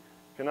easy,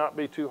 cannot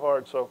be too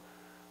hard, so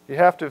you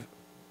have to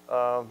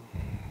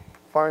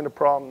find a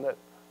problem that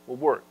will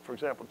work. For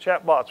example,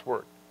 chatbots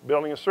work,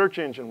 building a search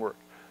engine work.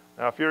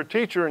 Now if you're a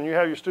teacher and you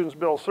have your students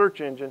build a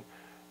search engine,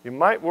 you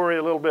might worry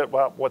a little bit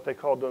about what they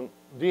call the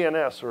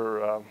DNS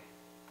or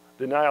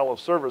denial of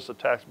service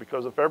attacks,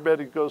 because if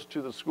everybody goes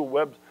to the school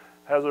web,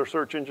 has their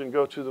search engine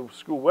go to the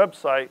school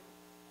website,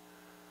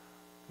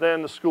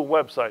 then the school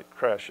website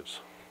crashes.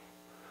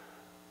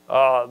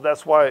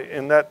 That's why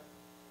in that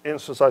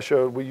instance I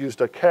showed we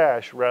used a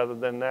cache rather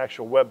than an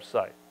actual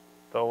website.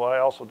 Though I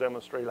also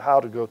demonstrated how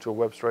to go to a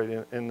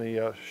website in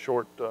the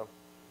short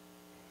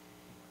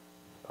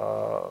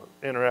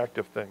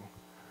interactive thing.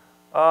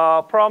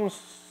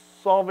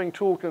 Problem-solving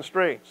tool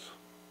constraints.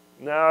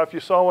 Now, if you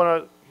saw when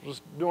I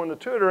was doing the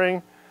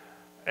tutoring,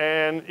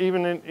 and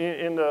even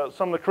in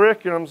some of the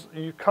curriculums,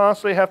 you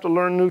constantly have to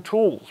learn new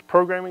tools,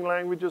 programming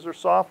languages or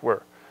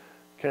software.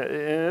 And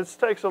it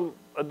takes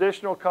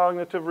additional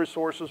cognitive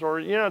resources, or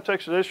it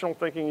takes additional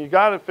thinking. You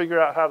got to figure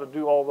out how to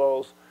do all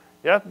those.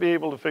 You have to be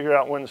able to figure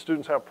out when the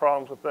students have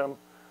problems with them,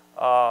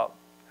 how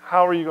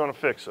are you going to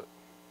fix it?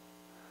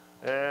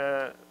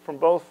 And from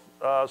both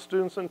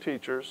students and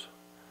teachers.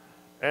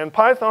 And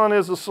Python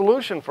is a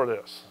solution for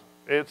this.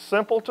 It's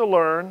simple to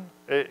learn.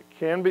 It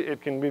can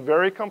be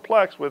very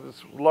complex with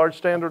its large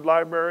standard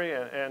library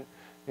and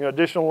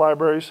additional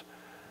libraries.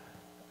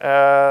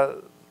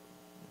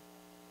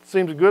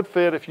 Seems a good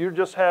fit if you're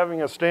just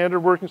having a standard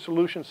working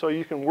solution so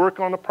you can work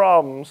on the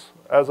problems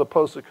as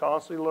opposed to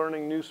constantly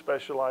learning new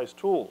specialized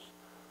tools.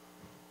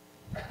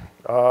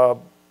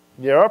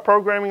 There are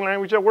programming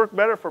languages that work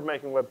better for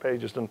making web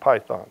pages than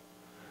Python.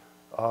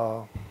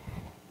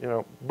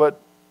 But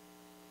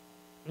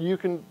you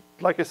can,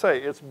 like I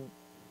say,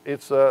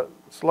 it's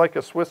like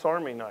a Swiss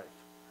Army knife,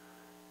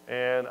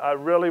 and I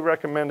really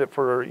recommend it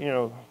for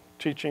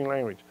teaching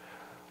language.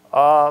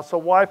 So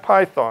why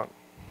Python?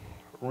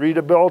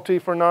 Readability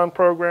for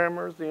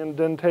non-programmers, the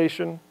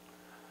indentation.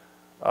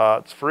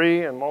 It's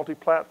free and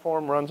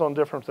multi-platform, runs on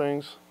different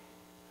things.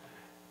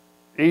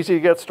 Easy to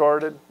get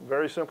started,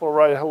 very simple to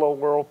write a hello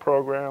world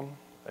program.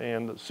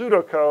 And the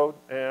pseudocode,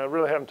 and I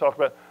really haven't talked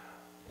about,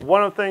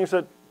 one of the things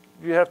that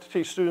you have to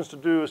teach students to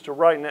do is to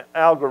write an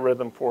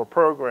algorithm for a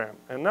program.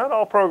 And not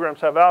all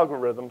programs have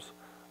algorithms,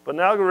 but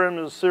an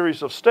algorithm is a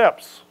series of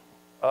steps.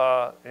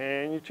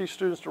 And you teach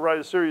students to write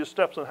a series of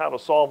steps on how to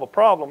solve a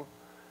problem.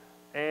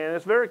 And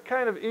it's very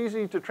kind of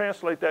easy to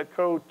translate that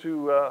code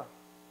to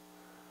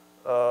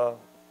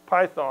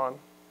Python.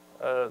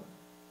 A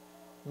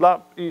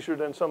lot easier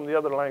than some of the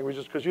other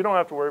languages because you don't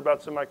have to worry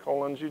about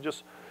semicolons. You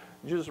just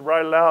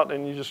write it out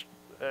and you just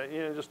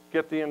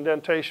get the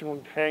indentation,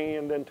 hanging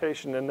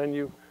indentation, and then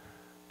you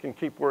can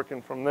keep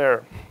working from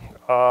there.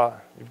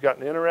 You've got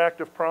an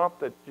interactive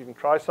prompt that you can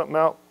try something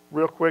out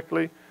real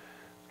quickly.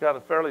 It's got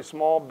a fairly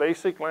small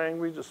basic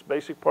language, just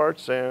basic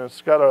parts, and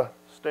it's got a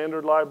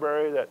standard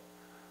library that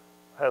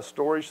has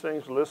storage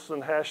things, lists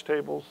and hash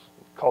tables,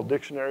 called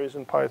dictionaries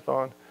in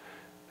Python.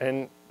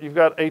 And you've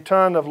got a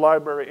ton of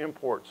library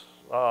imports.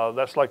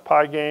 That's like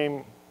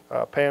Pygame,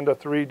 Panda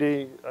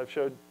 3D, I've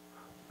showed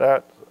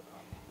that.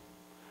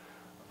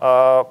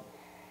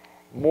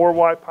 More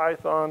why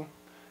Python.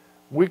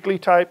 Weekly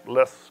type,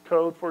 less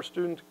code for a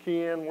student to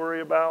key in,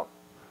 worry about.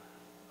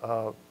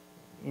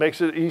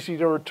 Makes it easy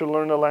to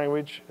learn the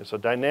language. It's a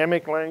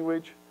dynamic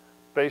language.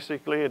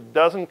 Basically, it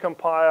doesn't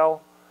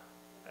compile,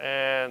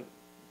 and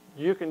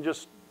you can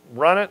just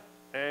run it,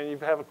 and you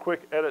have a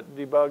quick edit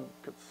debug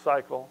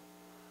cycle.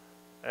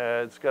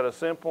 It's got a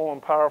simple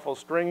and powerful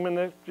string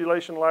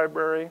manipulation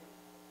library.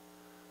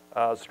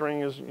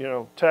 String is,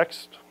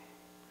 text.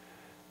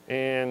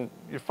 And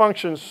your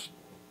functions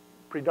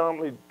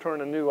predominantly return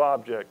a new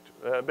object.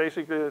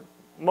 Basically,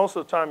 most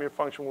of the time your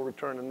function will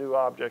return a new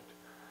object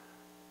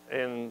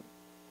and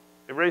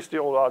erase the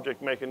old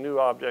object, make a new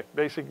object.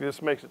 Basically,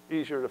 this makes it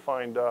easier to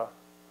find,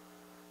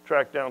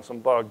 track down some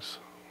bugs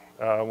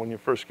when you're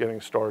first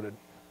getting started.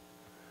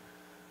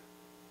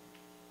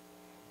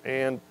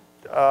 And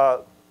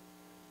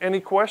any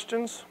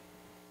questions?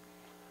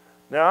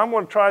 Now I'm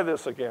going to try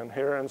this again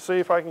here and see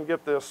if I can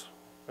get this,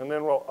 and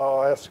then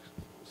I'll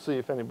see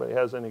if anybody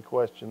has any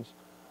questions.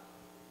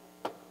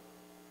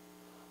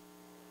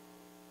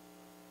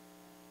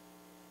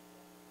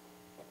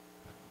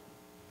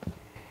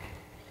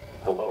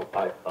 Hello,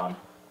 Python.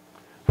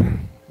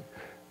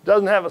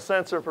 Doesn't have a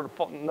sensor for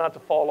not to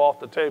fall off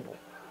the table.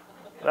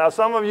 Now,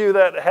 some of you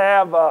that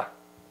have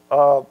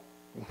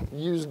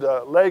used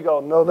Lego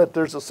know that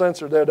there's a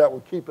sensor there that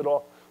will keep it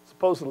off,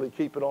 supposedly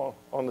keep it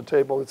on the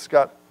table. It's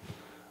got,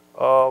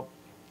 I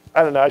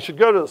don't know, I should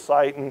go to the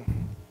site, and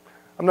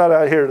I'm not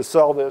out here to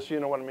sell this, you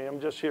know what I mean? I'm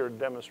just here to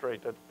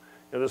demonstrate that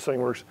this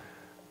thing works.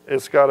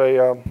 It's got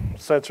a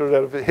sensor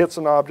that if it hits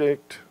an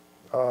object,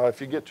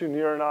 if you get too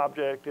near an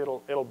object,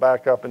 it'll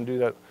back up and do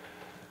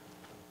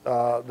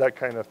that, that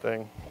kind of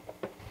thing.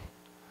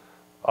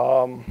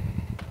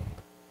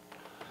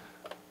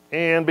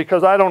 And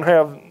because I don't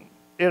have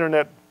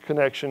internet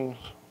connections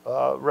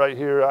right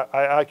here,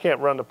 I can't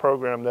run the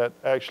program that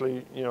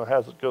actually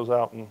goes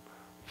out and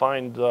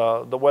finds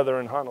the weather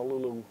in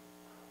Honolulu,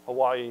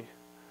 Hawaii.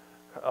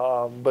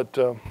 But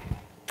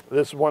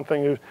this is one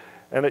thing,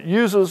 and it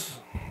uses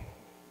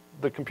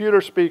the computer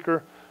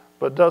speaker,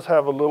 but does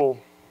have a little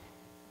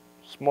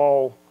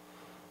small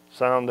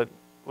sound that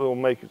will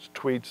make its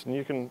tweets, and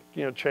you can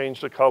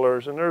change the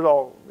colors, and there's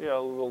all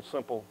little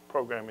simple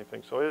programming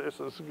things. So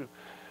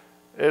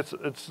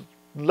it's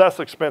less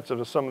expensive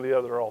than some of the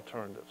other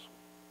alternatives.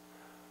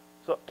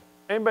 So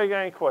anybody got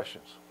any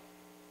questions?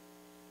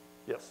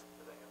 Yes.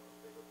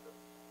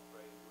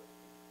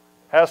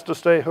 Has to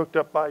stay hooked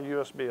up by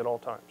USB at all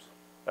times.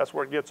 That's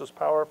where it gets its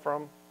power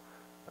from,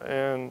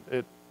 and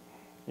it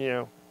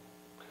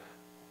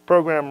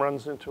program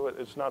runs into it.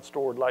 It's not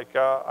stored like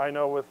I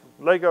know with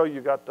Lego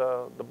you got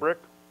the brick.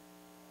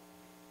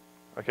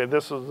 Okay,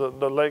 this is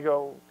the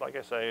Lego, like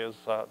I say, is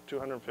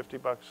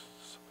 $250.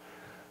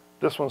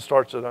 This one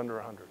starts at under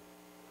 100,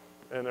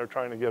 and they're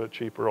trying to get it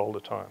cheaper all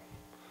the time.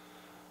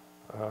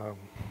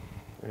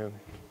 And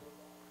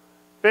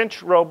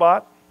Finch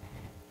robot,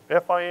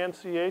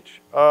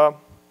 F-I-N-C-H,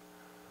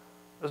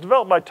 is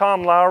developed by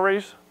Tom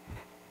Lowry's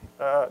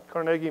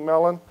Carnegie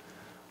Mellon.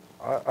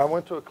 I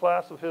went to a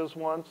class of his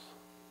once.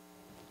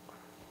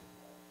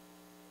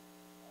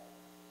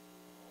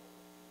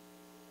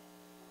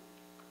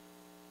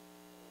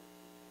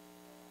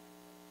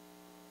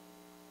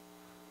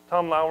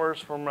 Tom Lowers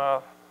from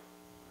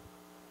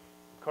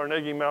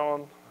Carnegie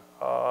Mellon.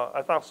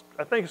 I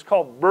think it's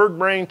called Bird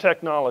Brain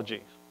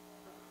Technology.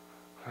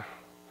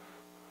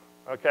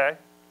 Okay,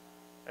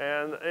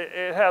 and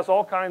it has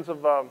all kinds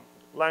of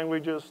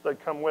languages that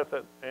come with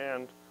it,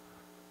 and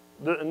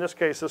in this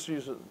case, this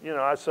uses,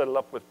 I set it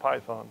up with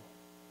Python.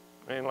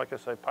 And like I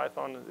say,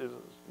 Python is,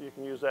 you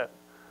can use that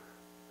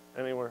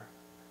anywhere.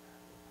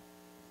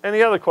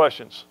 Any other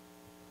questions?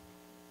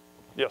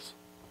 Yes?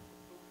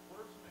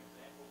 What are some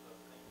examples of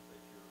things that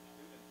your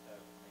students have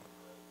made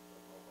the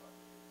robot?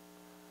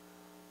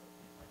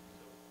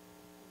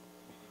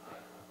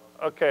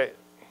 Okay.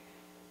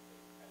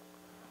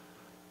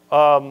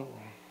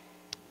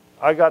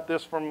 I got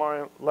this from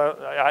my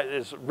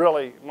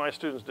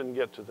students didn't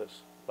get to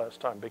this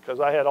last time because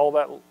I had all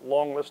that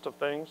long list of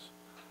things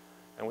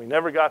and we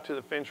never got to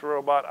the Finch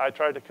robot. I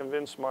tried to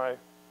convince my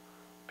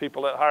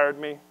people that hired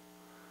me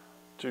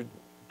to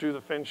do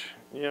the Finch,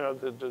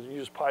 to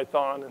use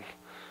Python and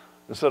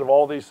instead of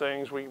all these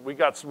things. We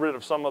got rid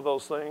of some of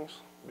those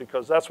things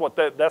because that's what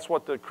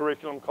the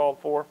curriculum called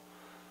for.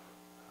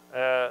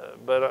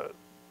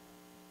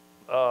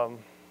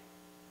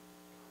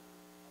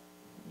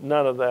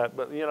 None of that.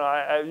 But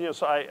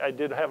so I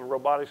did have a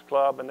robotics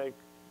club, and they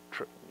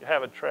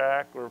have a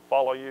track or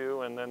follow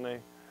you, and then they,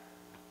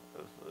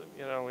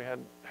 we had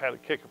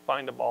to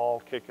find a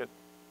ball, kick it.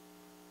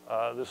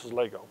 This is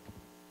Lego.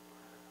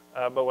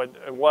 But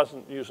it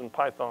wasn't using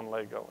Python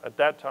Lego at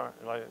that time.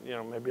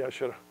 Maybe I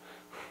should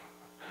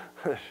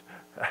have.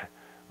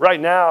 Right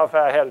now, if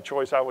I had a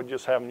choice, I would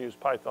just have them use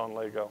Python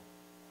Lego.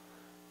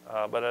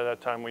 But at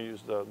that time, we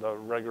used the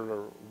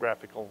regular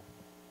graphical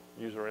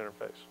user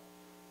interface.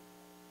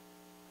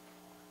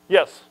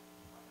 Yes?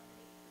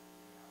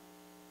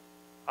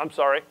 I'm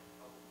sorry?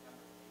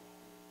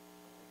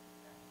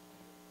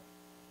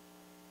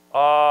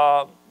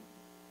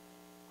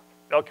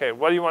 Okay,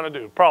 what do you want to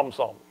do? Problem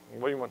solving.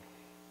 What do you want?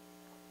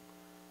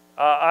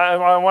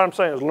 What I'm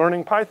saying is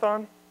learning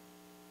Python?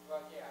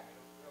 Well, yeah,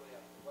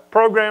 really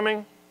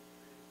programming?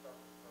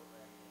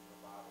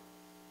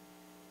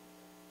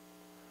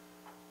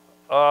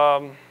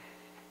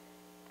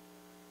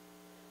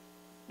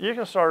 You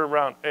can start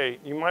around 8.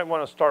 You might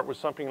want to start with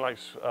something like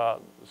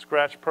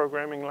Scratch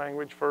programming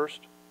language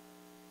first.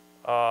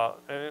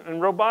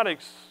 And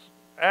robotics,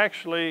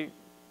 actually,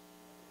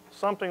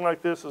 something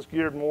like this is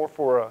geared more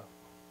for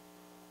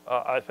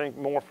I think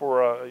more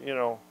for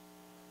a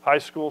high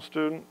school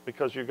student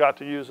because you got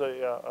to use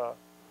a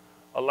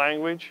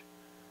language.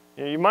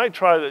 You might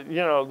try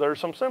to, there's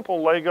some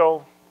simple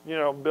Lego,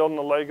 building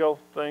a Lego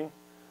thing.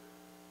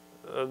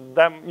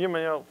 That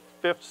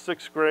 5th,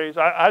 6th grades.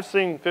 I've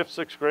seen 5th,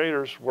 6th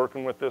graders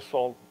working with this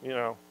all,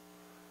 and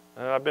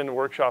I've been to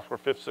workshops where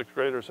 5th, 6th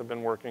graders have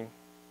been working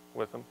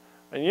with them.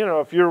 And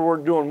if you're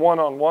doing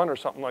one-on-one or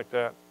something like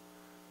that,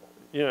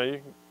 you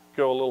can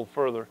go a little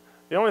further.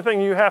 The only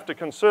thing you have to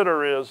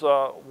consider is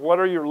what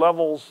are your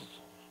levels.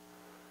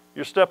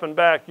 You're stepping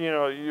back,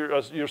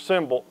 your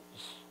symbols,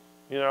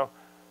 Can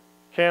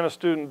a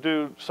student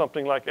do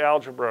something like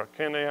algebra?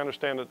 Can they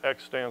understand that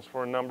X stands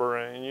for a number?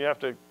 And you have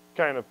to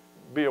kind of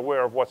be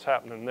aware of what's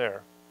happening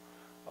there.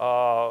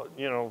 But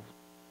you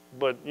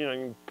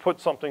can put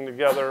something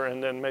together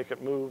and then make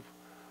it move.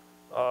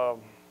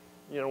 One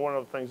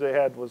of the things they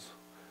had was,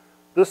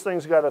 this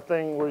thing's got a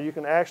thing where you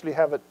can actually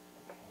have it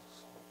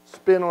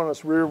spin on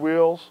its rear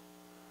wheels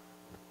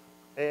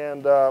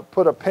and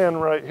put a pen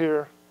right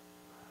here.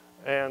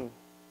 And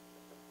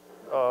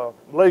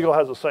Lego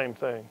has the same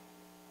thing.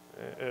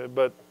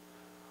 But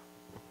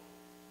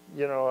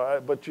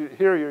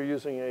here you're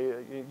using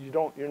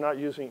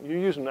you're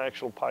using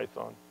actual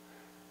Python,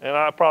 and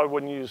I probably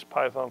wouldn't use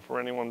Python for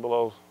anyone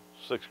below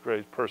 6th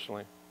grade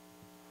personally.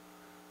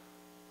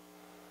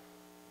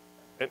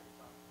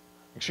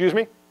 Excuse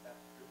me?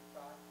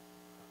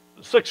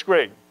 6th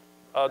grade,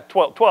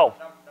 12.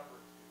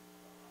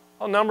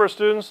 Oh, number of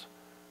students.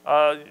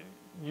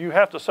 You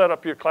have to set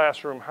up your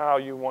classroom how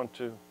you want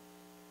to.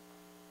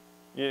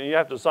 You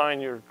have to design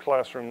your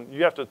classroom.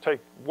 You have to take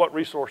what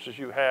resources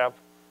you have.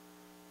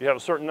 You have a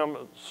certain number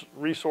of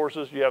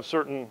resources. You have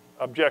certain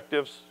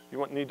objectives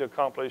you need to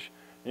accomplish,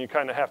 and you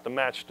kind of have to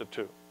match the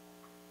two.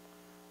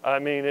 I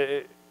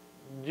mean,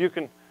 you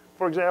can,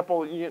 for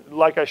example,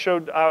 like I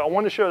showed, I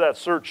want to show that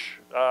search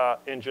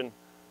engine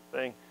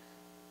thing.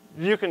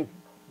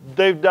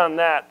 They've done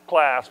that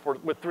class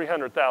with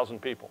 300,000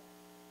 people.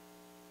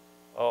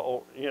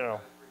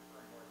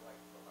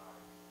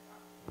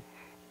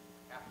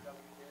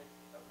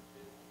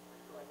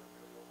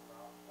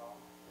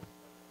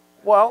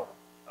 Well,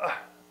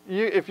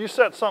 if you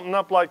set something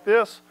up like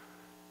this,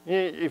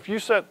 if you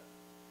set,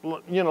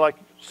 like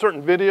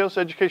certain videos,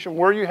 education,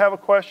 where you have a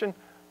question,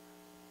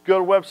 go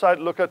to the website,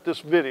 look at this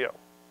video.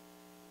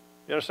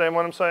 You understand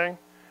what I'm saying?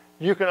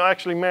 You can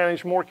actually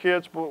manage more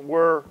kids, but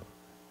where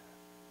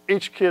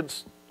each kid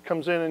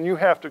comes in and you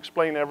have to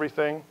explain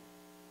everything,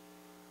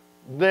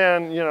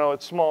 then,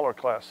 it's smaller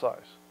class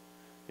size.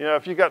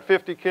 If you got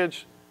 50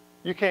 kids,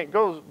 you can't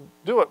go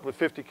do it with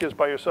 50 kids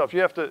by yourself.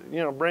 You have to,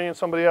 bring in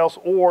somebody else,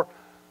 or,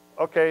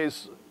 okay,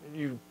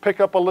 you pick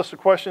up a list of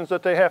questions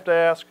that they have to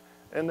ask,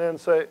 and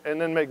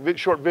then make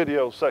short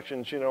video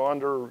sections,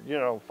 under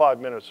 5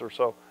 minutes or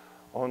so,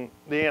 on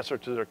the answer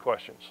to their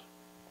questions.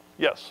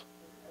 Yes.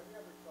 Have you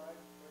ever tried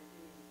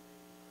breaking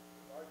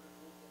the larger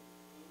group into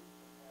teams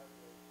and have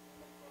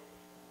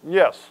the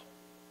Yes,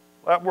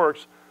 that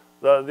works.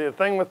 The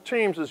thing with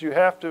teams is you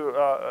have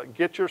to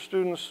get your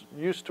students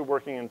used to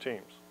working in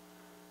teams.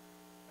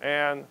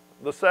 And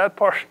the sad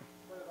part.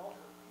 but it also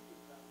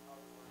teaches them how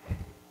to work in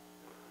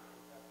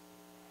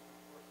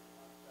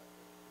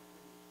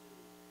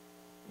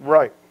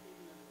Right.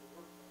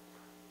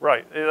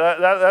 Right.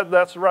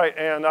 That's right.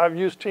 And I've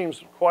used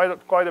teams quite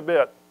a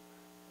bit.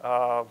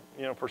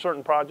 For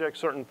certain projects,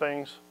 certain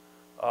things.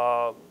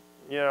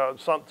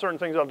 Certain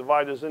things I'll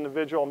divide as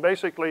individual. And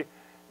basically,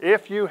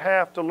 if you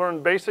have to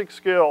learn basic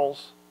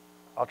skills,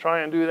 I'll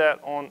try and do that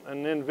on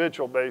an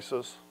individual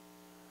basis.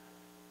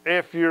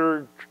 If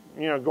you're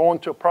going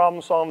to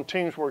problem solving,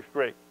 teams works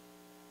great.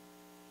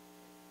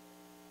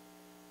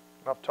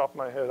 Off the top of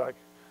my head, I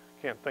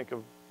can't think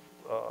of.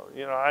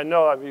 I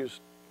know I've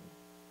used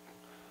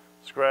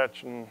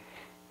Scratch and,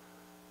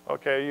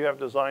 okay, you have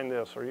to design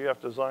this, or you have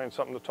to design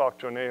something to talk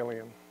to an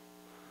alien.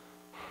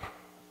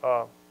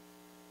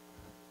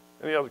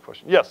 Any other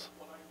question? Yes?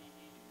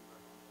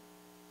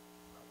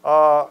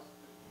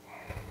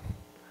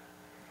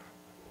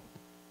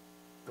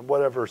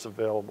 Whatever's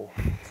available.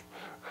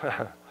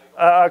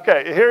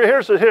 Okay,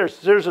 here's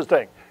the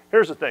thing.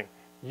 Here's the thing.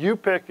 You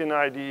pick an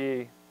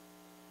IDE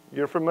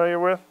you're familiar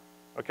with.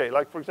 Okay,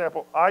 like for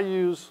example,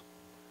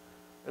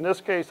 in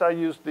this case, I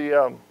use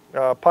the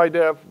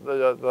PyDev,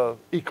 the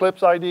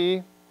Eclipse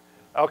IDE.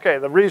 Okay,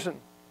 the reason,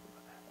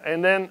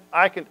 and then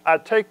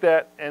I'd take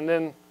that, and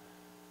then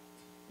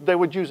they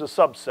would use a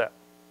subset.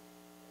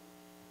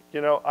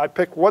 I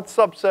pick what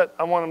subset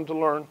I want them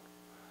to learn,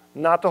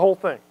 not the whole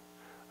thing.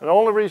 And the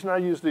only reason I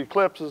use the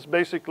Eclipse is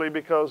basically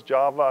because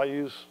Java,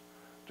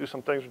 do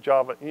some things with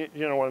Java, you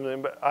know what I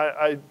mean? But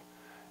I've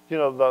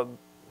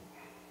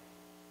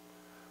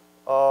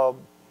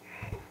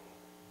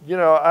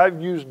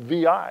used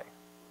VI.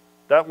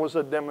 That was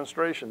a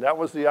demonstration. That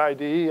was the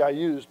IDE I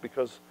used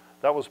because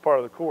that was part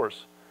of the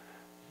course.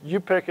 You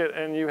pick it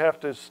and you have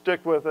to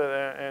stick with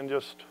it and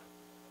just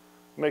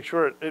make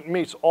sure it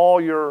meets all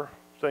your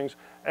things.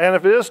 And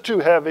if it is too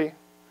heavy,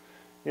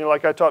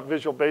 like I taught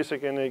Visual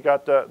Basic and they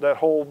got that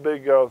whole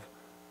big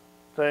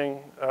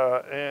thing,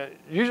 and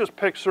you just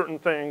pick certain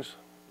things,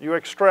 you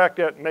extract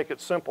that and make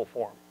it simple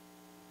for them.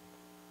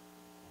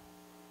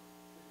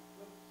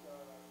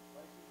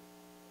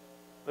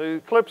 The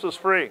Eclipse is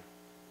free.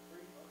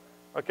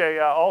 Okay,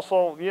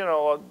 also,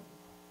 the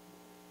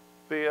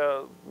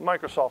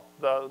Microsoft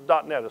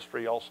 .NET is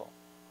free also.